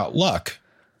talk about luck,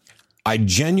 I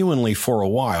genuinely, for a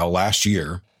while last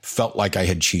year, felt like I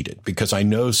had cheated because I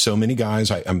know so many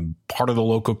guys. I'm part of the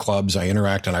local clubs. I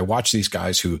interact and I watch these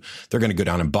guys who they're going to go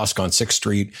down and busk on 6th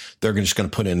Street. They're just going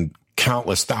to put in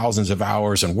countless thousands of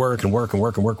hours and work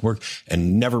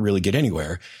and never really get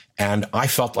anywhere. And I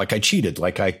felt like I cheated,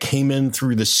 like I came in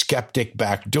through the skeptic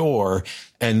back door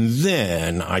and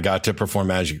then I got to perform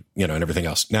magic, and everything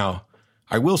else. Now,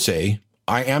 I will say,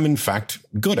 I am, in fact,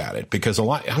 good at it because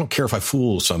I don't care if I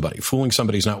fool somebody. Fooling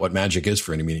somebody is not what magic is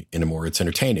for me anymore. It's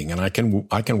entertaining. And I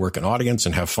can work an audience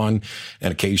and have fun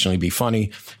and occasionally be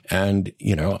funny. And,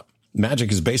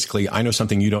 magic is basically, I know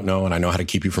something you don't know and I know how to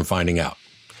keep you from finding out.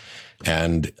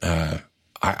 And,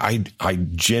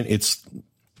 it's,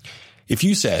 if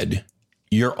you said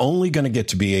you're only going to get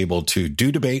to be able to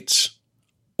do debates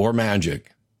or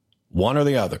magic, one or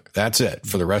the other, that's it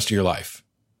for the rest of your life.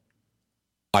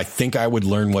 I think I would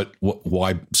learn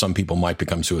why some people might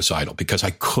become suicidal because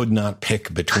I could not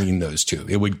pick between those two.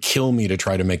 It would kill me to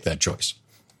try to make that choice.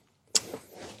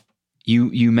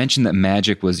 You mentioned that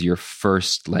magic was your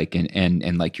first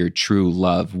and like your true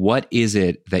love. What is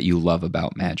it that you love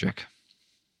about magic?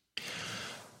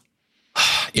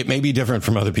 It may be different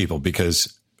from other people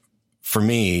because for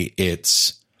me,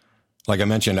 it's like I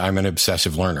mentioned, I'm an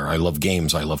obsessive learner. I love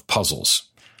games. I love puzzles.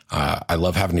 I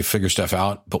love having to figure stuff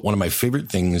out. But one of my favorite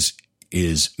things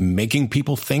is making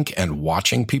people think and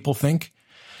watching people think.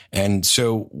 And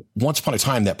so once upon a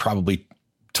time, that probably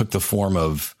took the form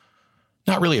of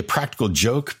not really a practical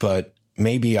joke, but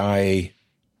maybe I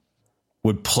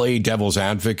would play devil's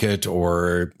advocate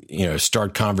or,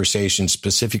 start conversations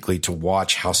specifically to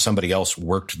watch how somebody else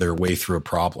worked their way through a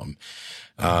problem.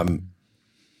 I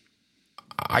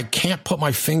can't put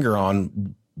my finger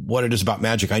on what it is about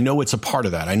magic. I know it's a part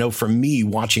of that. I know for me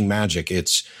watching magic,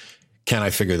 it's, can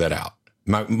I figure that out?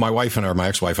 My wife and my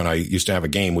ex-wife and I used to have a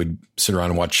game. We'd sit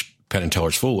around and watch Penn and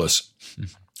Teller's Fool Us.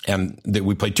 And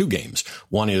we played 2 games.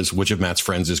 One is which of Matt's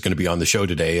friends is going to be on the show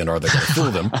today and are they going to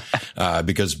fool them?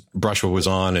 Because Brushwood was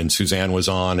on and Suzanne was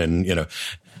on and,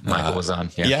 Michael was on.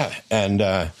 Yeah. Yeah.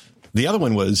 And, the other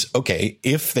one was, okay,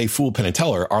 if they fool Penn and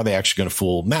Teller, are they actually going to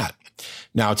fool Matt?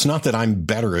 Now, it's not that I'm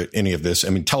better at any of this. I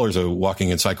mean, Teller's a walking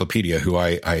encyclopedia who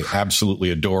I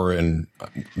absolutely adore. And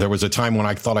there was a time when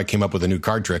I thought I came up with a new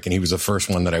card trick and he was the first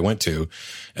one that I went to.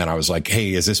 And I was like,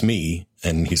 hey, is this me?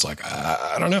 And he's like,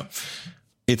 I don't know.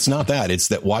 It's not that. It's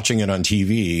that watching it on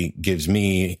TV gives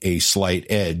me a slight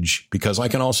edge because I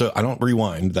don't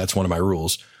rewind. That's one of my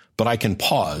rules, but I can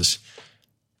pause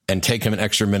and take him an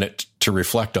extra minute to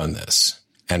reflect on this.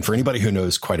 And for anybody who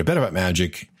knows quite a bit about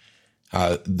magic,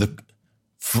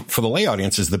 for the lay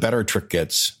audiences, the better a trick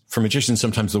gets. For magicians,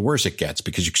 sometimes the worse it gets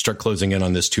because you start closing in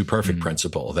on this too perfect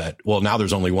principle that, well, now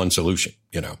there's only one solution,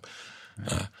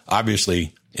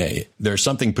 Obviously, there's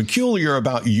something peculiar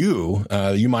about you.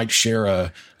 You might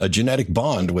share a genetic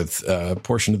bond with a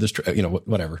portion of this,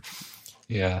 whatever.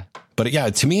 Yeah. But yeah,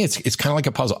 to me, it's kind of like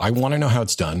a puzzle. I want to know how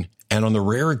it's done. And on the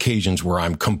rare occasions where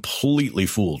I'm completely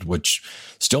fooled, which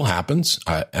still happens,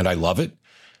 and I love it,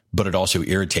 but it also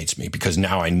irritates me because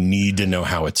now I need to know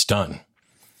how it's done.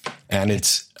 And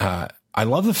I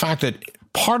love the fact that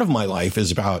part of my life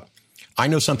is about, I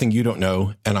know something you don't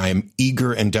know, and I am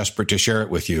eager and desperate to share it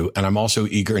with you. And I'm also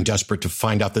eager and desperate to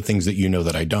find out the things that you know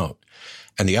that I don't.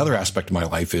 And the other aspect of my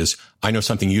life is, I know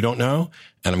something you don't know,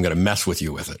 and I'm going to mess with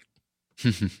you with it.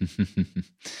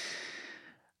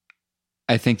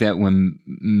 I think that when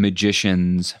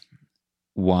magicians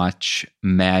watch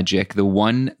magic,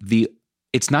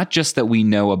 it's not just that we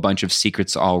know a bunch of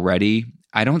secrets already.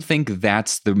 I don't think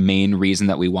that's the main reason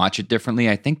that we watch it differently.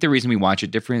 I think the reason we watch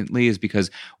it differently is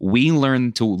because we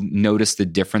learn to notice the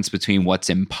difference between what's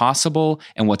impossible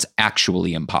and what's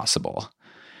actually impossible.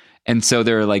 And so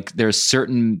there's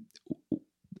certain,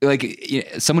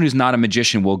 someone who's not a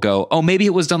magician will go, oh, maybe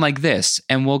it was done like this.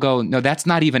 And we'll go, no, that's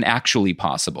not even actually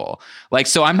possible.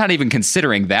 So I'm not even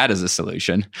considering that as a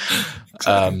solution.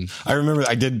 I remember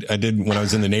I did when I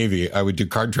was in the Navy, I would do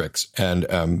card tricks,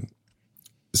 and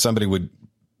somebody would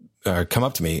come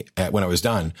up to me when I was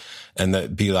done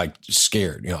and be like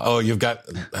scared, oh, you've got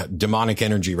demonic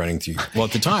energy running through you. Well,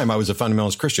 at the time I was a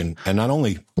fundamentalist Christian, and not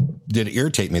only did it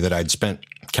irritate me that I'd spent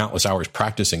countless hours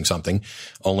practicing something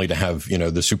only to have,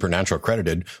 the supernatural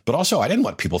credited, but also I didn't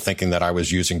want people thinking that I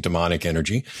was using demonic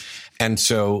energy. And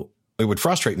so it would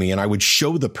frustrate me, and I would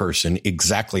show the person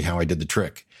exactly how I did the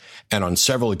trick. And on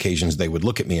several occasions they would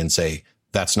look at me and say,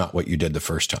 that's not what you did the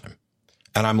first time.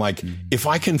 And I'm like, if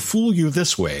I can fool you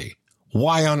this way,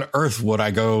 why on earth would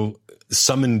I go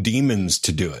summon demons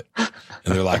to do it? And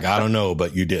they're like, I don't know,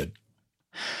 but you did.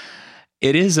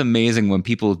 It is amazing when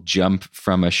people jump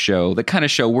from a show, the kind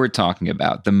of show we're talking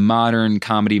about, the modern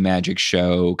comedy magic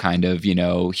show, kind of,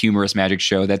 humorous magic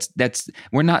show.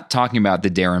 We're not talking about the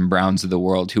Darren Browns of the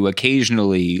world who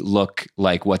occasionally look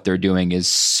like what they're doing is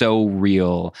so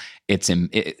real.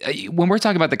 When we're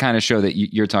talking about the kind of show that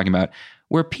you're talking about,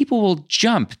 where people will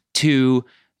jump to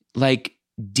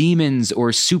demons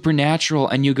or supernatural,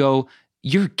 and you go,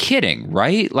 you're kidding,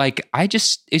 right? It's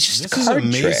just this a card is an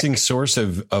amazing trick. Source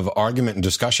of argument and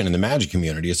discussion in the magic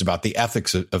community. It's about the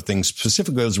ethics of things,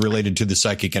 specifically those related to the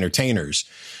psychic entertainers.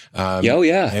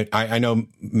 Yeah. I know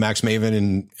Max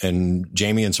Maven and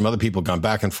Jamie and some other people have gone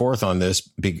back and forth on this.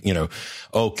 As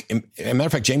a matter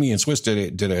of fact, Jamie and Swiss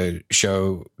did a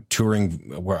show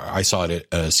touring where I saw it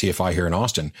at CFI here in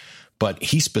Austin. But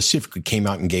he specifically came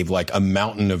out and gave a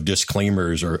mountain of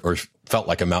disclaimers or felt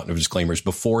like a mountain of disclaimers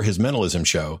before his mentalism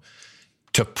show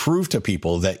to prove to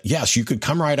people that, yes, you could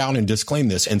come right out and disclaim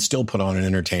this and still put on an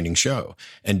entertaining show.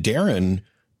 And Darren,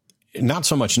 not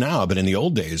so much now, but in the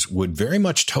old days, would very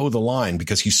much toe the line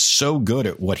because he's so good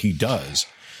at what he does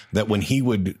that when he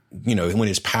would, when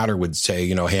his patter would say,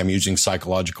 hey, I'm using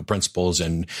psychological principles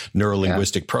and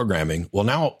neurolinguistic programming. Well,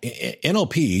 now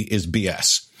NLP is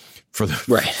BS. For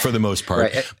the most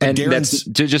part. Right. And that's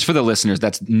just for the listeners,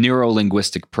 that's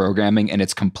neuro-linguistic programming, and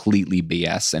it's completely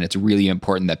BS. And it's really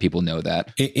important that people know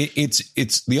that.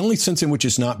 It's the only sense in which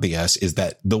it's not BS is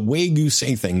that the way you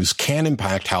say things can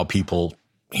impact how people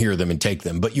hear them and take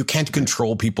them, but you can't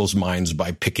control people's minds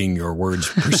by picking your words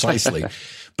precisely.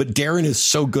 But Darren is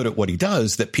so good at what he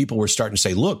does that people were starting to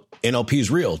say, look, NLP is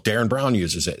real. Darren Brown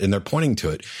uses it, and they're pointing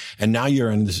to it. And now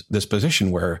you're in this position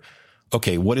where,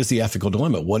 okay, what is the ethical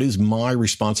dilemma? What is my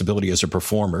responsibility as a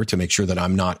performer to make sure that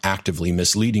I'm not actively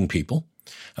misleading people?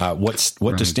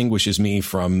 What distinguishes me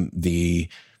from the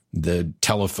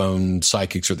telephone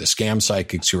psychics or the scam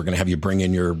psychics who are going to have you bring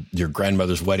in your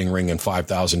grandmother's wedding ring and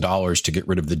 $5,000 to get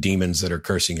rid of the demons that are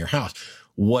cursing your house?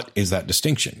 What is that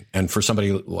distinction? And for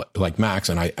somebody like Max,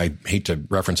 and I hate to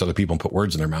reference other people and put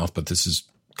words in their mouth, but this is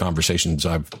conversations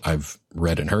I've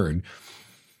read and heard.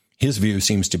 His view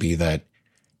seems to be that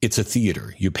it's a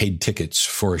theater. You paid tickets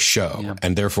for a show,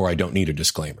 and therefore I don't need a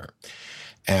disclaimer.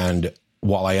 And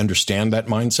while I understand that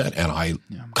mindset, and I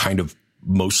kind of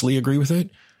mostly agree with it,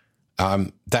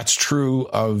 that's true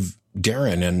of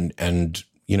Darren. And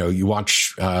you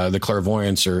watch the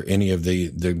Clairvoyance or any of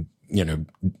the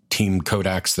team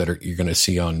Kodaks that you're going to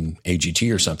see on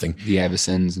AGT or something. The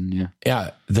Avicens and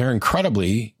they're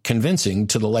incredibly convincing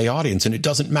to the lay audience, and it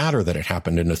doesn't matter that it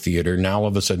happened in a theater. Now all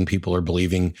of a sudden people are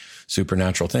believing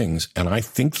supernatural things, and I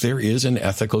think there is an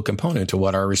ethical component to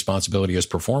what our responsibility as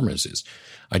performers is.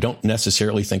 I don't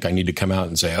necessarily think I need to come out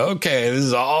and say, okay, this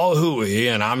is all hooey,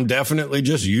 and I'm definitely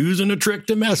just using a trick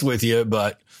to mess with you.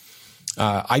 But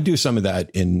I do some of that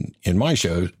in my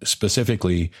show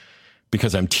specifically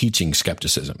because I'm teaching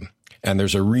skepticism. And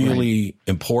there's a really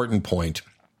important point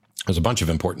There's a bunch of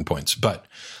important points, but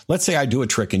let's say I do a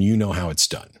trick and you know how it's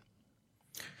done.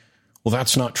 Well,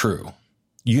 that's not true.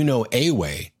 You know a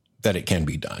way that it can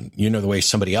be done. You know the way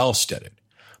somebody else did it.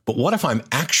 But what if I'm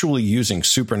actually using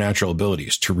supernatural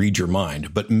abilities to read your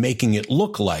mind, but making it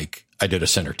look like I did a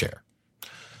center tear?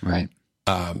 Right.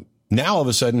 Now, all of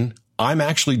a sudden, I'm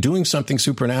actually doing something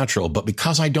supernatural, but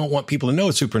because I don't want people to know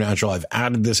it's supernatural, I've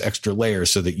added this extra layer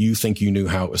so that you think you knew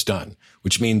how it was done,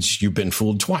 which means you've been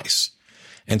fooled twice.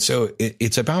 And so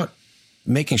it's about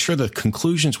making sure the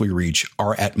conclusions we reach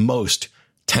are at most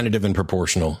tentative and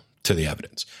proportional to the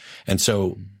evidence. And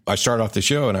so I start off the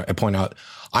show and I point out,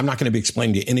 I'm not going to be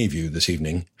explaining to any of you this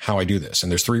evening how I do this.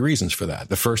 And there's 3 reasons for that.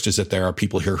 The first is that there are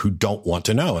people here who don't want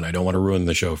to know, and I don't want to ruin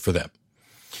the show for them.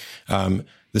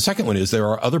 The second one is there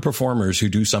are other performers who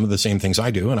do some of the same things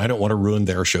I do, and I don't want to ruin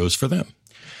their shows for them.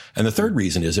 And the third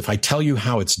reason is if I tell you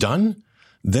how it's done,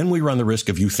 then we run the risk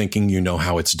of you thinking you know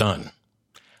how it's done.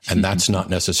 And that's not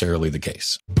necessarily the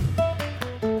case.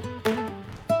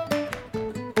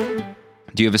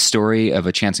 Do you have a story of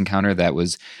a chance encounter that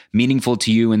was meaningful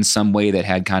to you in some way that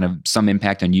had kind of some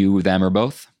impact on you, them, or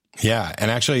both? Yeah. And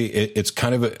actually it's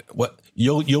kind of what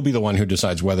you'll be the one who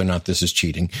decides whether or not this is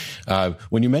cheating.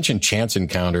 When you mention chance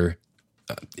encounter,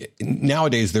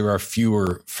 nowadays there are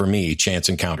fewer for me chance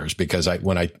encounters because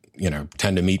when I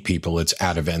tend to meet people, it's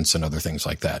at events and other things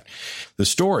like that. The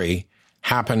story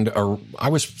happened, I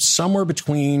was somewhere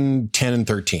between 10 and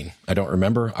 13. I don't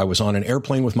remember. I was on an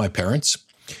airplane with my parents.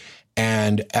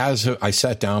 And as I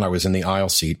sat down, I was in the aisle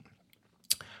seat.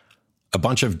 A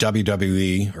bunch of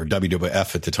WWE or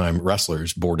WWF at the time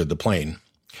wrestlers boarded the plane.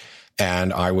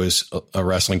 And I was a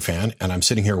wrestling fan and I'm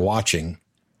sitting here watching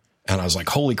and I was like,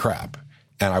 holy crap.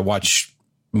 And I watched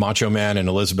Macho Man and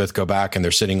Elizabeth go back and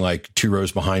they're sitting like 2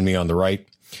 rows behind me on the right.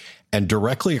 And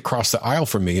directly across the aisle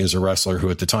from me is a wrestler who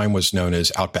at the time was known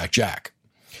as Outback Jack.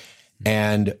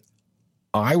 And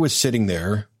I was sitting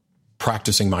there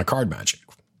practicing my card magic.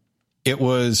 It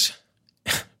was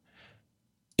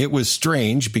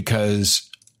strange because,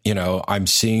 I'm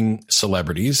seeing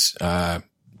celebrities,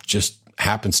 just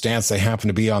happenstance. They happen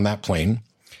to be on that plane,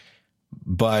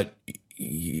 but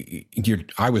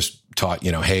I was taught,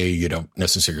 hey, you don't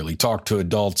necessarily talk to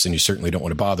adults and you certainly don't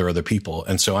want to bother other people.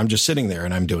 And so I'm just sitting there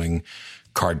and I'm doing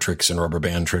card tricks and rubber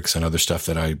band tricks and other stuff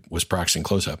that I was practicing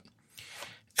close up.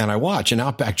 And I watch and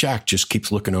Outback Jack just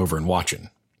keeps looking over and watching.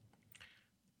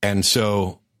 And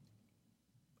so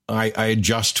I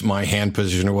adjust my hand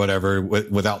position or whatever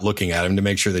without looking at him to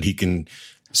make sure that he can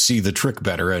see the trick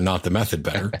better and not the method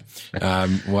better.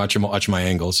 Watch my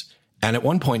angles. And at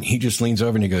one point he just leans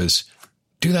over and he goes,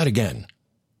 do that again.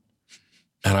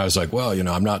 And I was like, well,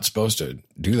 I'm not supposed to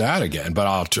do that again, but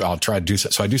I'll try to do so.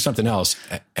 So I do something else.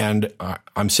 And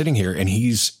I'm sitting here and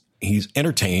he's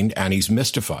entertained and he's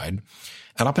mystified.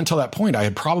 And up until that point, I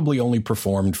had probably only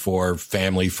performed for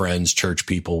family, friends, church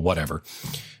people, whatever.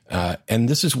 And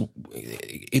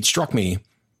it struck me,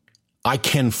 I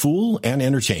can fool and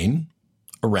entertain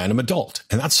a random adult.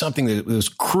 And that's something that was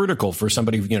critical for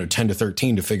somebody, 10 to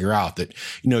 13 to figure out that,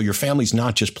 your family's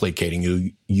not just placating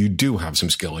you. You do have some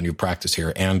skill and you practice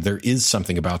here. And there is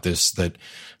something about this that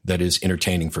is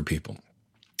entertaining for people.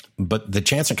 But the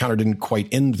chance encounter didn't quite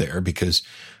end there because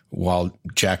while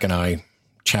Jack and I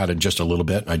chatted just a little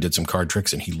bit, I did some card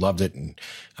tricks and he loved it. And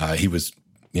he was,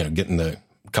 getting a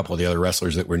couple of the other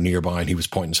wrestlers that were nearby and he was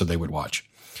pointing so they would watch.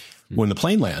 When the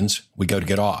plane lands, we go to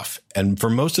get off. And for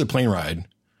most of the plane ride,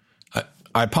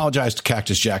 I apologize to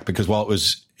Cactus Jack because while it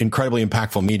was incredibly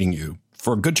impactful meeting you,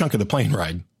 for a good chunk of the plane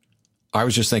ride, I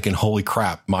was just thinking, holy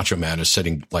crap, Macho Man is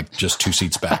sitting like just 2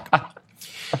 seats back.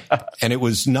 And it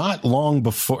was not too long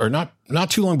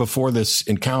before this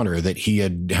encounter that he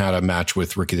had a match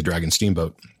with Ricky the Dragon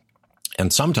Steamboat.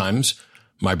 And sometimes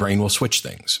my brain will switch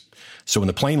things. So when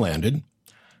the plane landed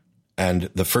and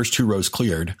the first 2 rows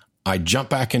cleared, I jump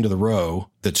back into the row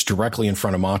that's directly in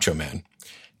front of Macho Man.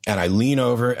 And I lean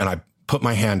over and I put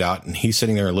my hand out and he's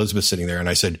sitting there, Elizabeth's sitting there. And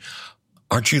I said,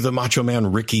 aren't you the Macho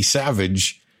Man Ricky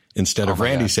Savage instead of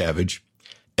Randy Savage?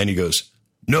 And he goes,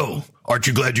 no, aren't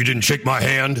you glad you didn't shake my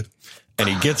hand? And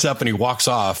he gets up and he walks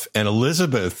off and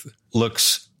Elizabeth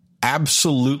looks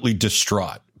absolutely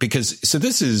distraught because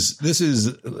this is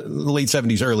the late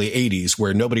 70s, early 80s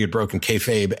where nobody had broken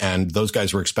kayfabe and those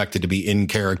guys were expected to be in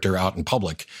character out in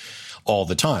public all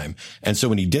the time. And so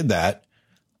when he did that,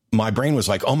 my brain was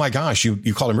like, oh my gosh,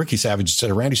 you called him Ricky Savage instead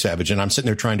of Randy Savage. And I'm sitting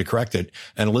there trying to correct it.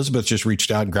 And Elizabeth just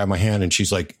reached out and grabbed my hand and she's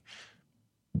like,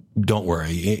 don't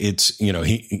worry. It's,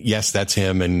 yes, that's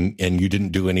him. And you didn't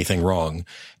do anything wrong.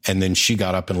 And then she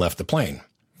got up and left the plane.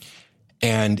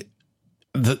 And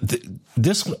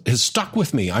this has stuck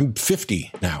with me. I'm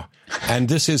 50 now, and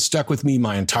this has stuck with me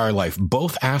my entire life,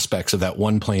 both aspects of that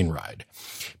one plane ride,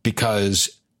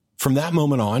 because from that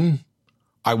moment on,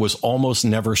 I was almost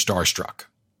never starstruck.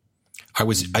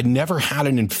 I never had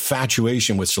an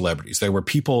infatuation with celebrities. They were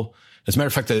people. As a matter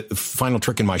of fact, the final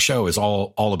trick in my show is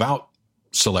all about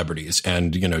celebrities,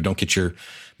 and, don't get your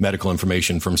medical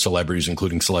information from celebrities,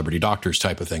 including celebrity doctors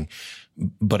type of thing.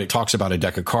 But it talks about a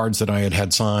deck of cards that I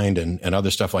had signed and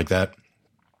other stuff like that.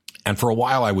 And for a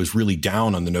while, I was really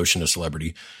down on the notion of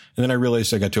celebrity. And then I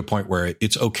realized I got to a point where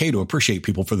it's okay to appreciate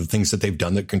people for the things that they've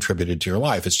done that contributed to your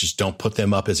life. It's just don't put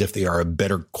them up as if they are a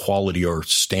better quality or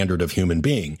standard of human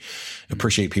being.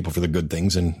 Appreciate people for the good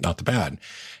things and not the bad.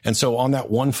 And so on that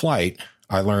one flight,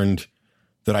 I learned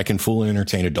that I can fool and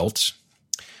entertain adults,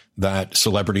 that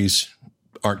celebrities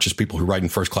aren't just people who ride in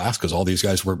first class, because all these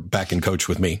guys were back in coach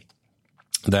with me,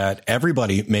 that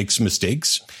everybody makes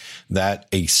mistakes, that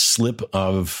a slip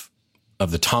of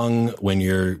the tongue when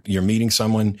you're meeting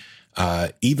someone,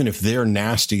 even if they're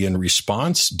nasty in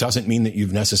response, doesn't mean that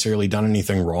you've necessarily done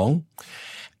anything wrong,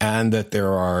 and that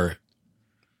there are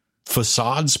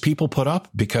facades people put up,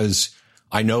 because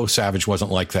I know Savage wasn't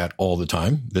like that all the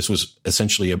time. This was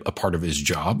essentially a part of his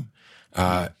job.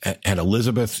 And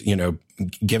Elizabeth,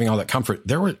 giving all that comfort,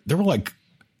 there were like,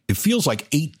 it feels like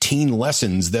 18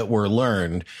 lessons that were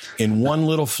learned in one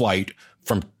little flight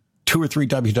from 2 or 3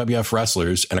 WWF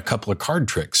wrestlers and a couple of card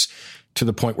tricks, to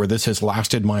the point where this has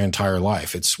lasted my entire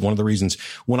life. It's one of the reasons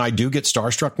when I do get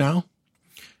starstruck now,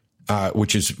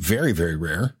 which is very, very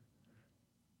rare,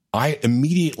 I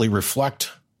immediately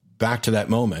reflect back to that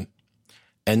moment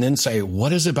and then say,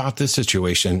 what is about this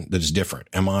situation that is different?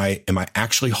 Am I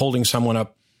actually holding someone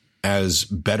up as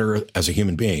better as a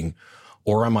human being,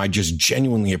 or am I just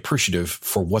genuinely appreciative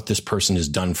for what this person has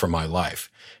done for my life?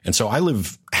 And so I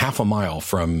live half a mile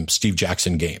from Steve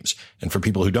Jackson Games. And for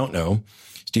people who don't know,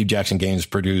 Steve Jackson Games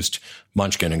produced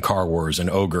Munchkin and Car Wars and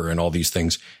Ogre and all these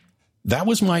things. That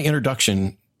was my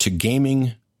introduction to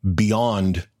gaming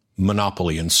beyond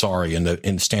Monopoly and Sorry and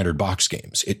in standard box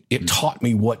games. It taught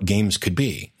me what games could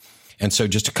be. And so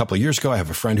just a couple of years ago, I have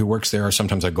a friend who works there.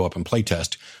 Sometimes I go up and play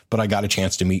test, but I got a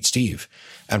chance to meet Steve.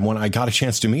 And when I got a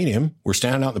chance to meet him, we're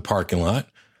standing out in the parking lot.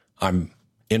 I'm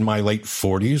in my late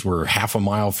 40s. We're half a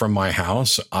mile from my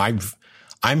house. I'm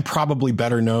probably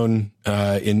better known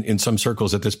in some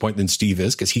circles at this point than Steve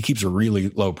is, because he keeps a really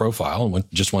low profile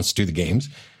and just wants to do the games.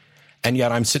 And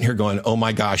yet I'm sitting here going, oh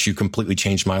my gosh, you completely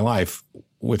changed my life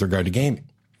with regard to gaming.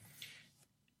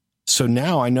 So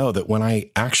now I know that when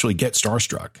I actually get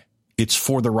starstruck, it's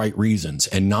for the right reasons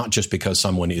and not just because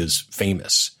someone is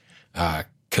famous.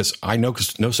 Because I know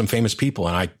some famous people,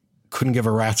 and I couldn't give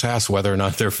a rat's ass whether or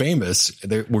not they're famous.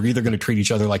 We're either going to treat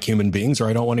each other like human beings, or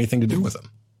I don't want anything to do with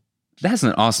them. That's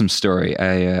an awesome story.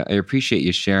 I appreciate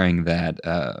you sharing that.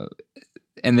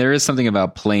 And there is something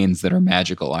about planes that are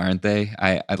magical, aren't they?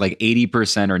 I like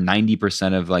 80% or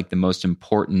 90% of like the most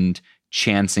important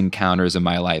chance encounters of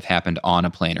my life happened on a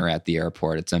plane or at the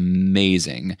airport. It's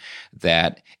amazing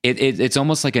that it's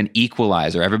almost like an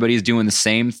equalizer. Everybody's doing the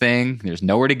same thing. There's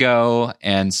nowhere to go.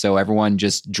 And so everyone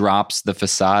just drops the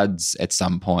facades at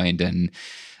some point and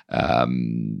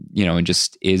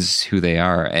just is who they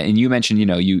are. And you mentioned,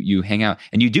 you hang out,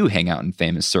 and you do hang out in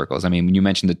famous circles. I mean, when you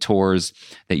mentioned the tours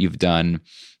that you've done,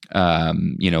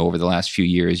 over the last few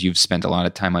years, you've spent a lot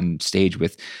of time on stage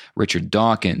with Richard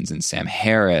Dawkins and Sam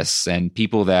Harris and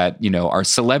people that, are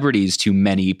celebrities to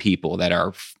many people that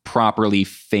are properly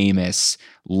famous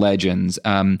legends.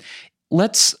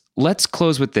 Let's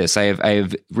close with this. I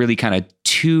have really kind of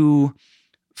 2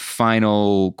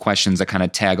 final questions that kind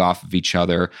of tag off of each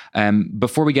other.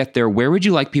 Before we get there, where would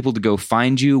you like people to go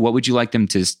find you? What would you like them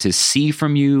to see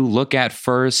from you, look at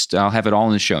first? I'll have it all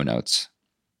in the show notes.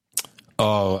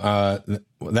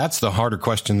 That's the harder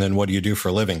question than what do you do for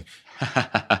a living?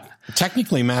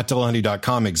 Technically,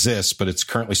 MattDillahunty.com exists, but it's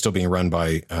currently still being run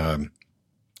by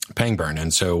Pangburn.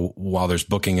 And so while there's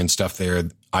booking and stuff there,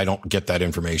 I don't get that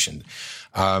information.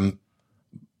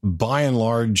 By and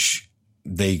large,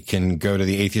 they can go to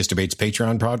the Atheist Debates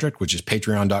Patreon project, which is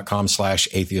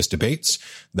patreon.com/atheistdebates.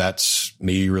 That's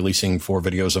me releasing 4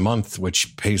 videos a month,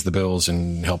 which pays the bills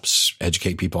and helps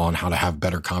educate people on how to have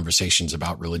better conversations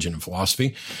about religion and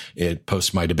philosophy. It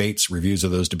posts my debates, reviews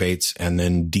of those debates, and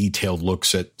then detailed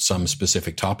looks at some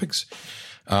specific topics.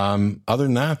 Other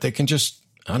than that, they can just,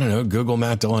 Google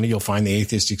Matt Dillahunty. You'll find the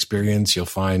Atheist Experience. You'll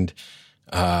find,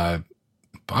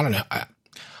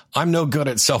 I'm no good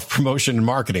at self-promotion and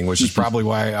marketing, which is probably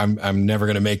why I'm never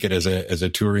going to make it as a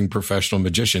touring professional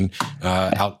magician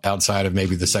outside of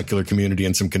maybe the secular community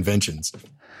and some conventions.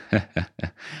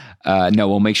 No,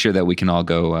 we'll make sure that we can all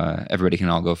go. Everybody can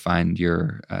all go find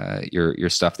your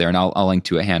stuff there, and I'll link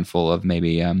to a handful of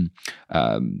maybe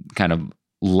kind of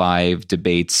live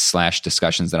debates /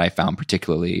 discussions that I found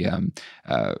particularly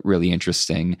really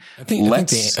interesting. I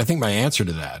think my answer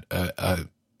to that,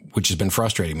 which has been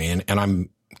frustrating me, and I'm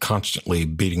constantly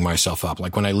beating myself up.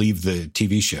 Like when I leave the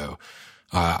TV show,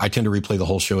 I tend to replay the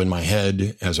whole show in my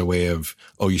head as a way of,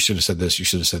 oh, you should have said this, you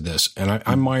should have said this. And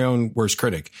I'm my own worst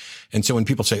critic. And so when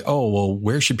people say, oh, well,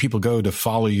 where should people go to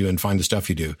follow you and find the stuff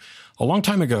you do? A long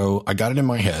time ago, I got it in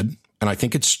my head, and I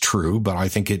think it's true, but I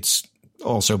think it's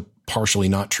also partially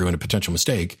not true and a potential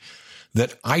mistake,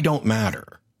 that I don't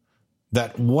matter.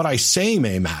 That what I say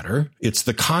may matter. It's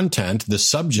the content, the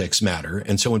subjects matter.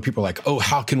 And so when people are like, oh,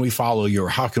 how can we follow you, or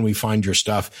how can we find your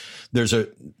stuff? There's a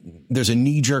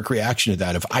knee-jerk reaction to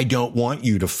that. If I don't want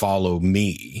you to follow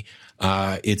me,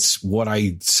 it's what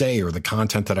I say or the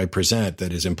content that I present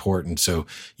that is important. So,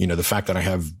 the fact that I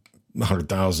have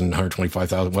 100,000,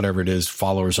 125,000, whatever it is,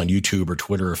 followers on YouTube or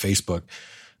Twitter or Facebook,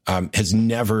 has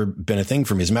never been a thing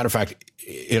for me. As a matter of fact,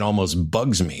 it almost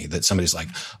bugs me that somebody's like,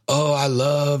 oh, I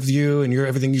love you and you're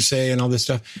everything you say and all this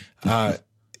stuff.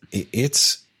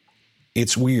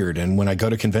 It's weird. And when I go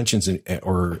to conventions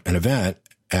or an event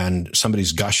and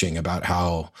somebody's gushing about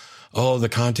how, oh, the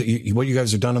content, what you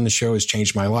guys have done on the show has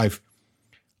changed my life.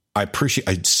 I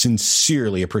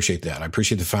sincerely appreciate that. I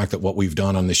appreciate the fact that what we've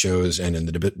done on the shows and in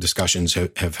the discussions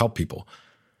have helped people.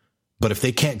 But if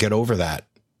they can't get over that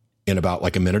in about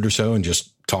like a minute or so and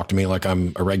just talk to me like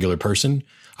I'm a regular person,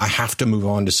 I have to move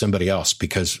on to somebody else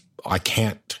because I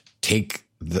can't take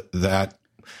that.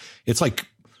 It's like,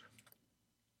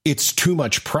 it's too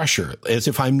much pressure, as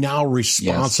if I'm now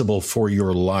responsible for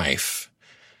your life.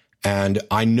 And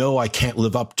I know I can't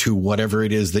live up to whatever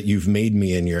it is that you've made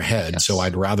me in your head. Yes. So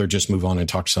I'd rather just move on and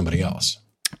talk to somebody else.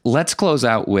 Let's close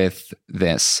out with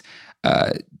this.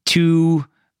 Two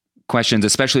questions,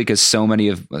 especially because so many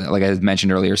of, like I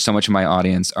mentioned earlier, so much of my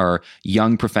audience are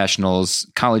young professionals,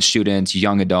 college students,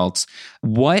 young adults.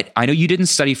 I know you didn't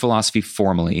study philosophy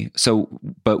formally.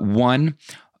 But one,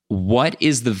 what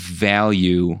is the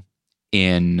value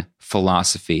in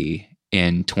philosophy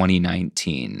in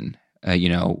 2019?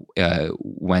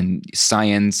 When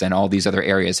science and all these other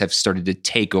areas have started to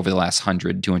take over the last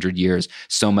 100, 200 years,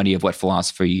 so much of what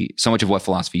philosophy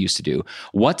used to do.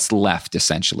 What's left,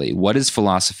 essentially? What is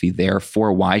philosophy there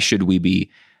for? Why should we be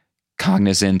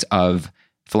cognizant of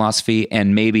philosophy?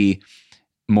 And maybe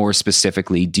more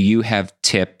specifically, do you have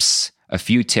a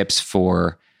few tips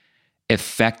for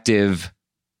effective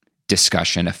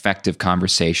discussion, effective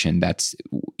conversation that's,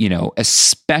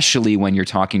 especially when you're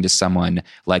talking to someone,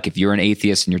 like if you're an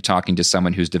atheist and you're talking to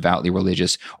someone who's devoutly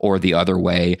religious, or the other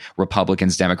way,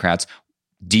 Republicans, Democrats,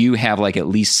 do you have like at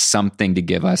least something to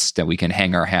give us that we can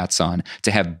hang our hats on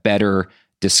to have better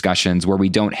discussions where we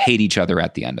don't hate each other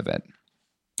at the end of it?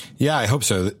 Yeah, I hope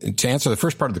so. To answer the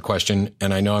first part of the question,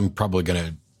 and I know I'm probably going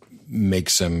to make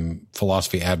some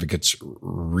philosophy advocates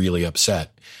really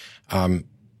upset.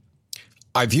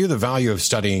 I view the value of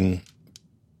studying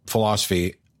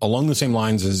philosophy along the same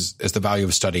lines as the value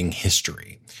of studying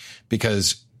history,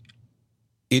 because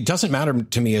it doesn't matter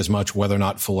to me as much whether or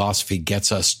not philosophy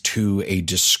gets us to a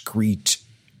discrete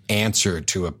answer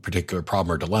to a particular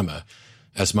problem or dilemma,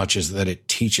 as much as that it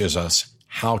teaches us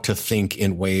how to think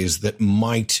in ways that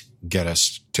might get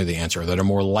us to the answer, or that are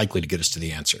more likely to get us to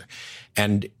the answer.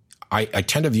 And I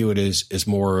tend to view it as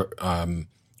more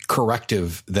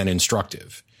corrective than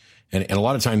instructive. And a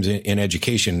lot of times in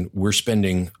education, we're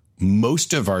spending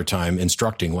most of our time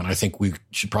instructing when I think we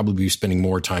should probably be spending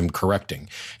more time correcting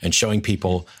and showing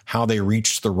people how they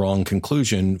reached the wrong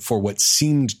conclusion for what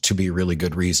seemed to be really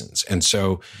good reasons. And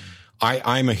so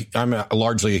I'm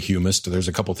largely a humist. There's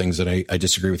a couple things that I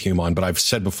disagree with Hume on, but I've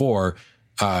said before,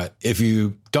 if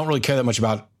you don't really care that much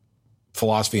about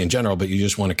philosophy in general, but you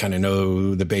just want to kind of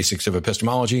know the basics of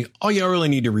epistemology, all you really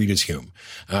need to read is Hume.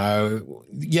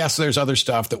 Yes, there's other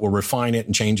stuff that will refine it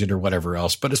and change it or whatever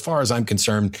else. But as far as I'm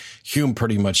concerned, Hume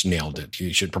pretty much nailed it.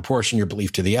 You should proportion your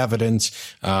belief to the evidence.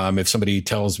 If somebody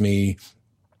tells me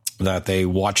that they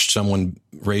watched someone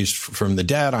raised from the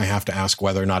dead, I have to ask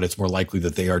whether or not it's more likely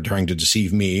that they are trying to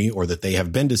deceive me or that they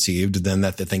have been deceived than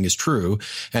that the thing is true.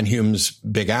 And Hume's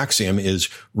big axiom is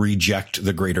reject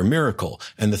the greater miracle.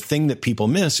 And the thing that people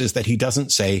miss is that he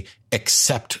doesn't say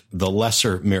accept the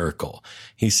lesser miracle.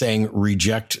 He's saying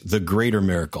reject the greater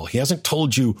miracle. He hasn't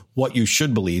told you what you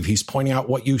should believe. He's pointing out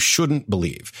what you shouldn't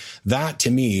believe. That to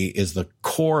me is the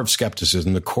core of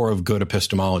skepticism, the core of good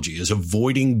epistemology, is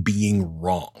avoiding being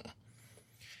wrong.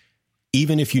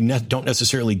 even if you don't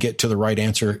necessarily get to the right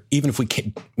answer, even if we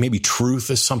can't, maybe truth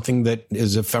is something that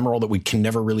is ephemeral that we can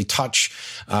never really touch.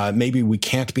 Maybe we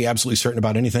can't be absolutely certain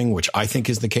about anything, which I think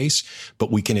is the case,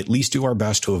 but we can at least do our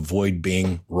best to avoid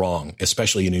being wrong,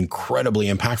 especially in incredibly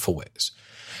impactful ways.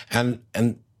 And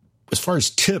as far as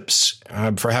tips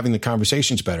for having the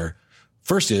conversations better,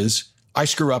 first is I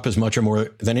screw up as much or more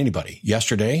than anybody.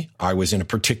 Yesterday, I was in a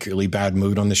particularly bad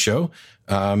mood on the show.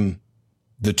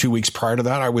 The 2 weeks prior to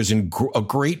that, I was in a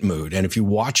great mood. And if you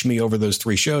watch me over those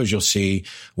 3 shows, you'll see,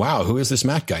 wow, who is this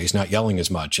Matt guy? He's not yelling as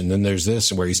much. And then there's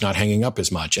this where he's not hanging up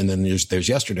as much. And then there's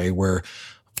yesterday where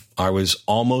I was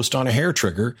almost on a hair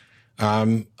trigger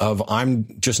of I'm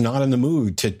just not in the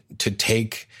mood to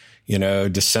take,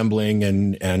 dissembling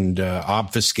and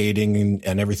obfuscating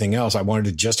and everything else. I wanted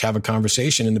to just have a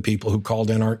conversation, and the people who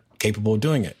called in aren't capable of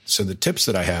doing it. So the tips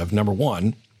that I have, number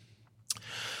one,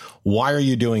 why are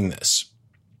you doing this?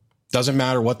 Doesn't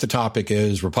matter what the topic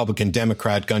is, Republican,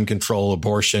 Democrat, gun control,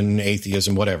 abortion,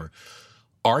 atheism, whatever.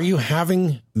 Are you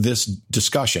having this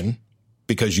discussion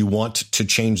because you want to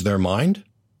change their mind?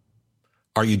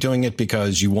 Are you doing it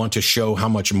because you want to show how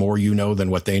much more you know than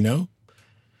what they know?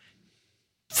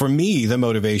 For me, the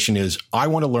motivation is I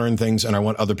want to learn things and I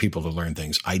want other people to learn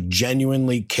things. I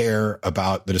genuinely care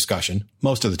about the discussion.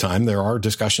 Most of the time, there are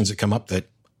discussions that come up that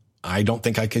I don't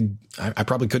think I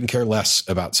probably couldn't care less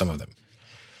about some of them.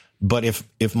 But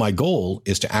if my goal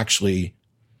is to actually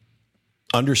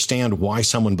understand why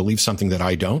someone believes something that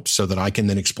I don't, so that I can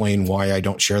then explain why I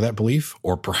don't share that belief,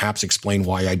 or perhaps explain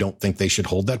why I don't think they should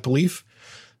hold that belief,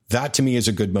 that to me is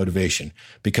a good motivation,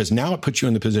 because now it puts you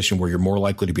in the position where you're more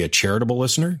likely to be a charitable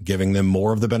listener, giving them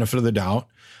more of the benefit of the doubt.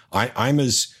 I'm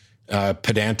as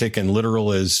pedantic and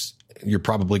literal as you're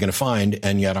probably going to find.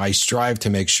 And yet I strive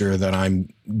to make sure that I'm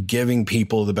giving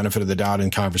people the benefit of the doubt in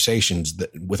conversations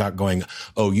that without going,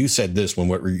 oh, you said this when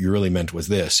what you really meant was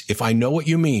this. If I know what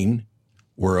you mean,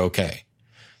 we're okay.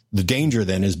 The danger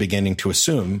then is beginning to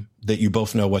assume that you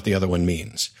both know what the other one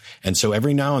means. And so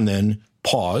every now and then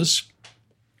pause,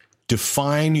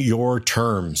 define your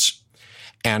terms.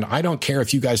 And I don't care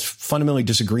if you guys fundamentally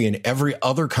disagree in every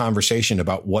other conversation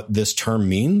about what this term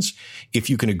means.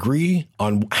 If you can agree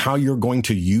on how you're going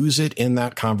to use it in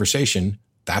that conversation,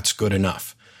 that's good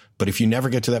enough. But if you never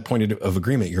get to that point of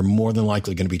agreement, you're more than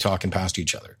likely going to be talking past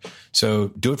each other. So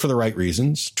do it for the right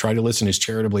reasons. Try to listen as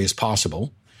charitably as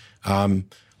possible.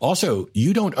 Also,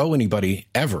 you don't owe anybody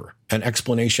ever an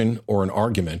explanation or an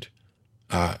argument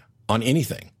on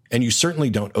anything. And you certainly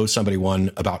don't owe somebody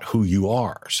one about who you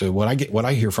are. So what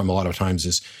I hear from a lot of times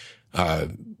is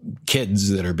kids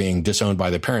that are being disowned by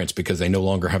their parents because they no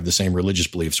longer have the same religious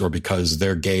beliefs, or because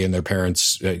they're gay and their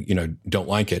parents, don't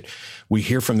like it. We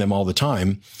hear from them all the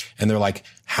time, and they're like,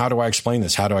 "How do I explain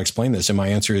this? How do I explain this?" And my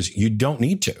answer is, you don't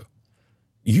need to.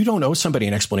 You don't owe somebody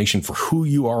an explanation for who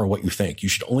you are or what you think. You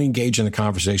should only engage in the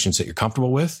conversations that you're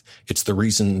comfortable with. It's the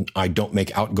reason I don't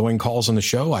make outgoing calls on the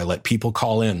show. I let people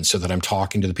call in so that I'm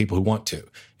talking to the people who want to.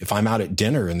 If I'm out at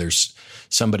dinner and there's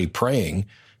somebody praying,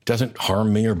 it doesn't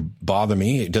harm me or bother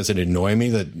me. Does it annoy me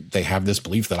that they have this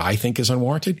belief that I think is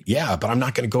unwarranted? Yeah, but I'm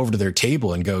not going to go over to their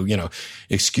table and go,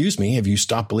 excuse me, have you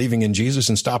stopped believing in Jesus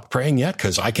and stopped praying yet?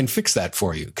 Because I can fix that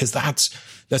for you. Because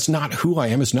that's not who I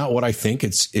am. It's not what I think.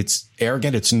 It's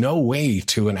arrogant. It's no way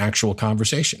to an actual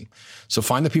conversation. So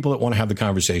find the people that want to have the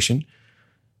conversation.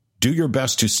 Do your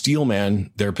best to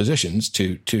steelman their positions,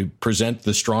 to present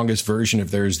the strongest version of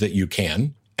theirs that you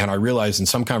can. And I realize in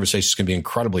some conversations it can be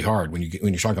incredibly hard when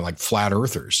you're talking like flat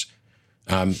earthers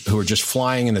who are just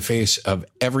flying in the face of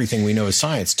everything we know as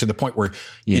science, to the point where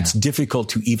it's difficult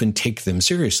to even take them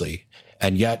seriously.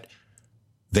 And yet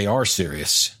they are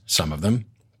serious, some of them.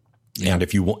 Yeah. And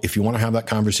if you want to have that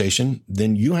conversation,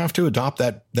 then you have to adopt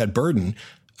that burden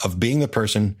of being the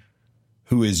person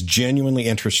who is genuinely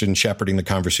interested in shepherding the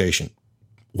conversation.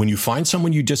 When you find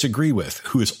someone you disagree with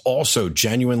who is also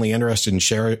genuinely interested in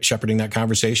shepherding that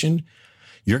conversation,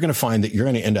 you're going to find that you're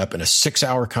going to end up in a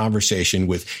 6-hour conversation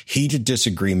with heated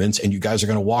disagreements, and you guys are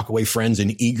going to walk away friends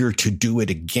and eager to do it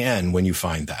again when you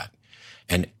find that.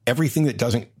 And everything that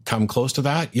doesn't come close to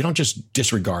that, you don't just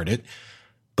disregard it.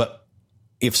 But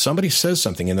if somebody says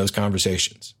something in those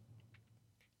conversations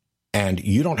and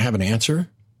you don't have an answer,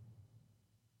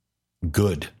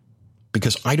 good.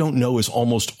 Because I don't know is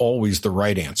almost always the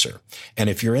right answer. And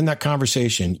if you're in that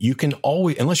conversation, you can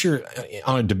always, unless you're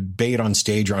on a debate on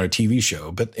stage or on a TV show,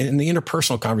 but in the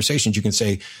interpersonal conversations, you can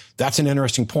say, that's an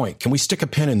interesting point. Can we stick a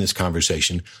pin in this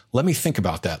conversation? Let me think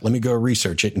about that. Let me go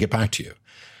research it and get back to you.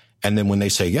 And then when they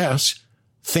say yes,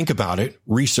 think about it,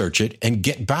 research it, and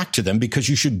get back to them, because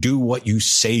you should do what you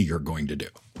say you're going to do.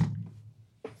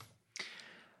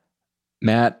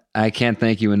 Matt, I can't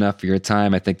thank you enough for your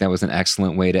time. I think that was an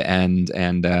excellent way to end.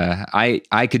 And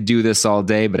I could do this all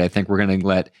day, but I think we're going to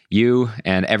let you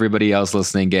and everybody else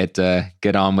listening get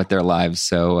on with their lives.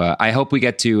 So I hope we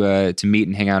get to meet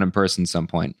and hang out in person some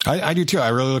point. I do too. I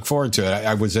really look forward to it.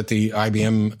 I was at the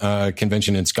IBM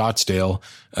convention in Scottsdale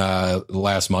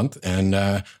last month, and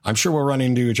I'm sure we'll run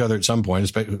into each other at some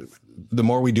point. The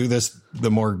more we do this,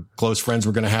 the more close friends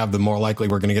we're going to have, the more likely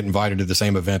we're going to get invited to the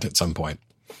same event at some point.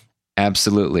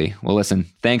 Absolutely. Well, listen,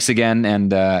 thanks again,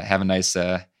 and have a nice,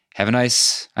 I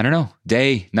don't know,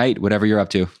 day, night, whatever you're up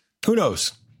to. Who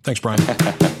knows? Thanks, Brian.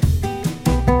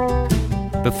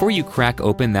 Before you crack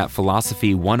open that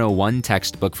Philosophy 101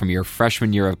 textbook from your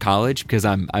freshman year of college, because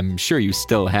I'm sure you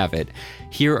still have it,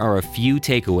 here are a few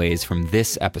takeaways from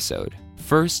this episode.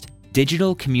 First,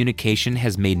 digital communication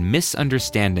has made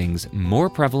misunderstandings more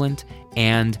prevalent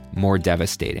and more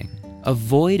devastating.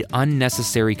 Avoid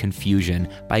unnecessary confusion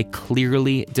by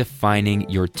clearly defining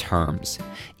your terms,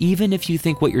 even if you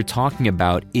think what you're talking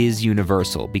about is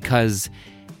universal, because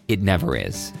it never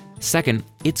is. Second,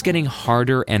 it's getting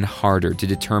harder and harder to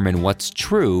determine what's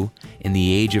true in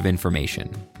the age of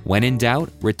information. When in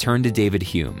doubt, return to David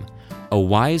Hume. A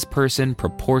wise person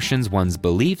proportions one's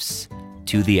beliefs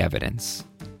to the evidence.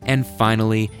 And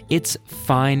finally, it's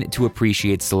fine to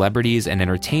appreciate celebrities and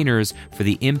entertainers for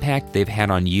the impact they've had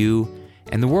on you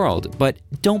and the world, but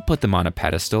don't put them on a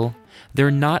pedestal. They're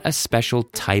not a special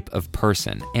type of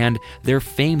person, and their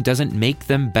fame doesn't make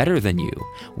them better than you.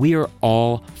 We are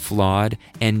all flawed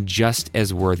and just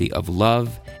as worthy of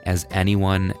love as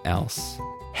anyone else.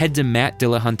 Head to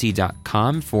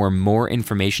mattdillahunty.com for more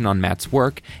information on Matt's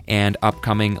work and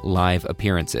upcoming live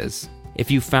appearances. If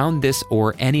you found this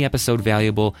or any episode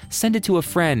valuable, send it to a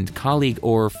friend, colleague,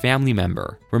 or family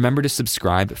member. Remember to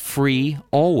subscribe free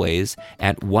always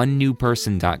at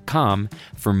onenewperson.com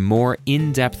for more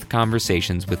in-depth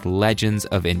conversations with legends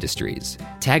of industries.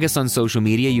 Tag us on social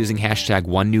media using hashtag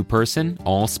OneNewPerson,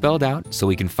 all spelled out, so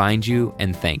we can find you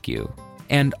and thank you.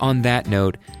 And on that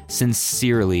note,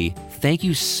 sincerely, thank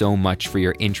you so much for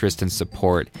your interest and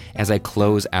support as I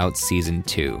close out Season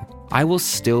 2. I will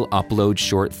still upload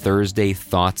short Thursday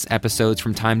Thoughts episodes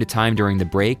from time to time during the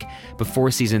break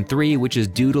before Season 3, which is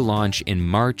due to launch in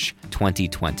March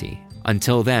 2020.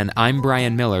 Until then, I'm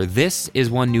Brian Miller, this is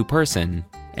One New Person,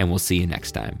 and we'll see you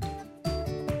next time.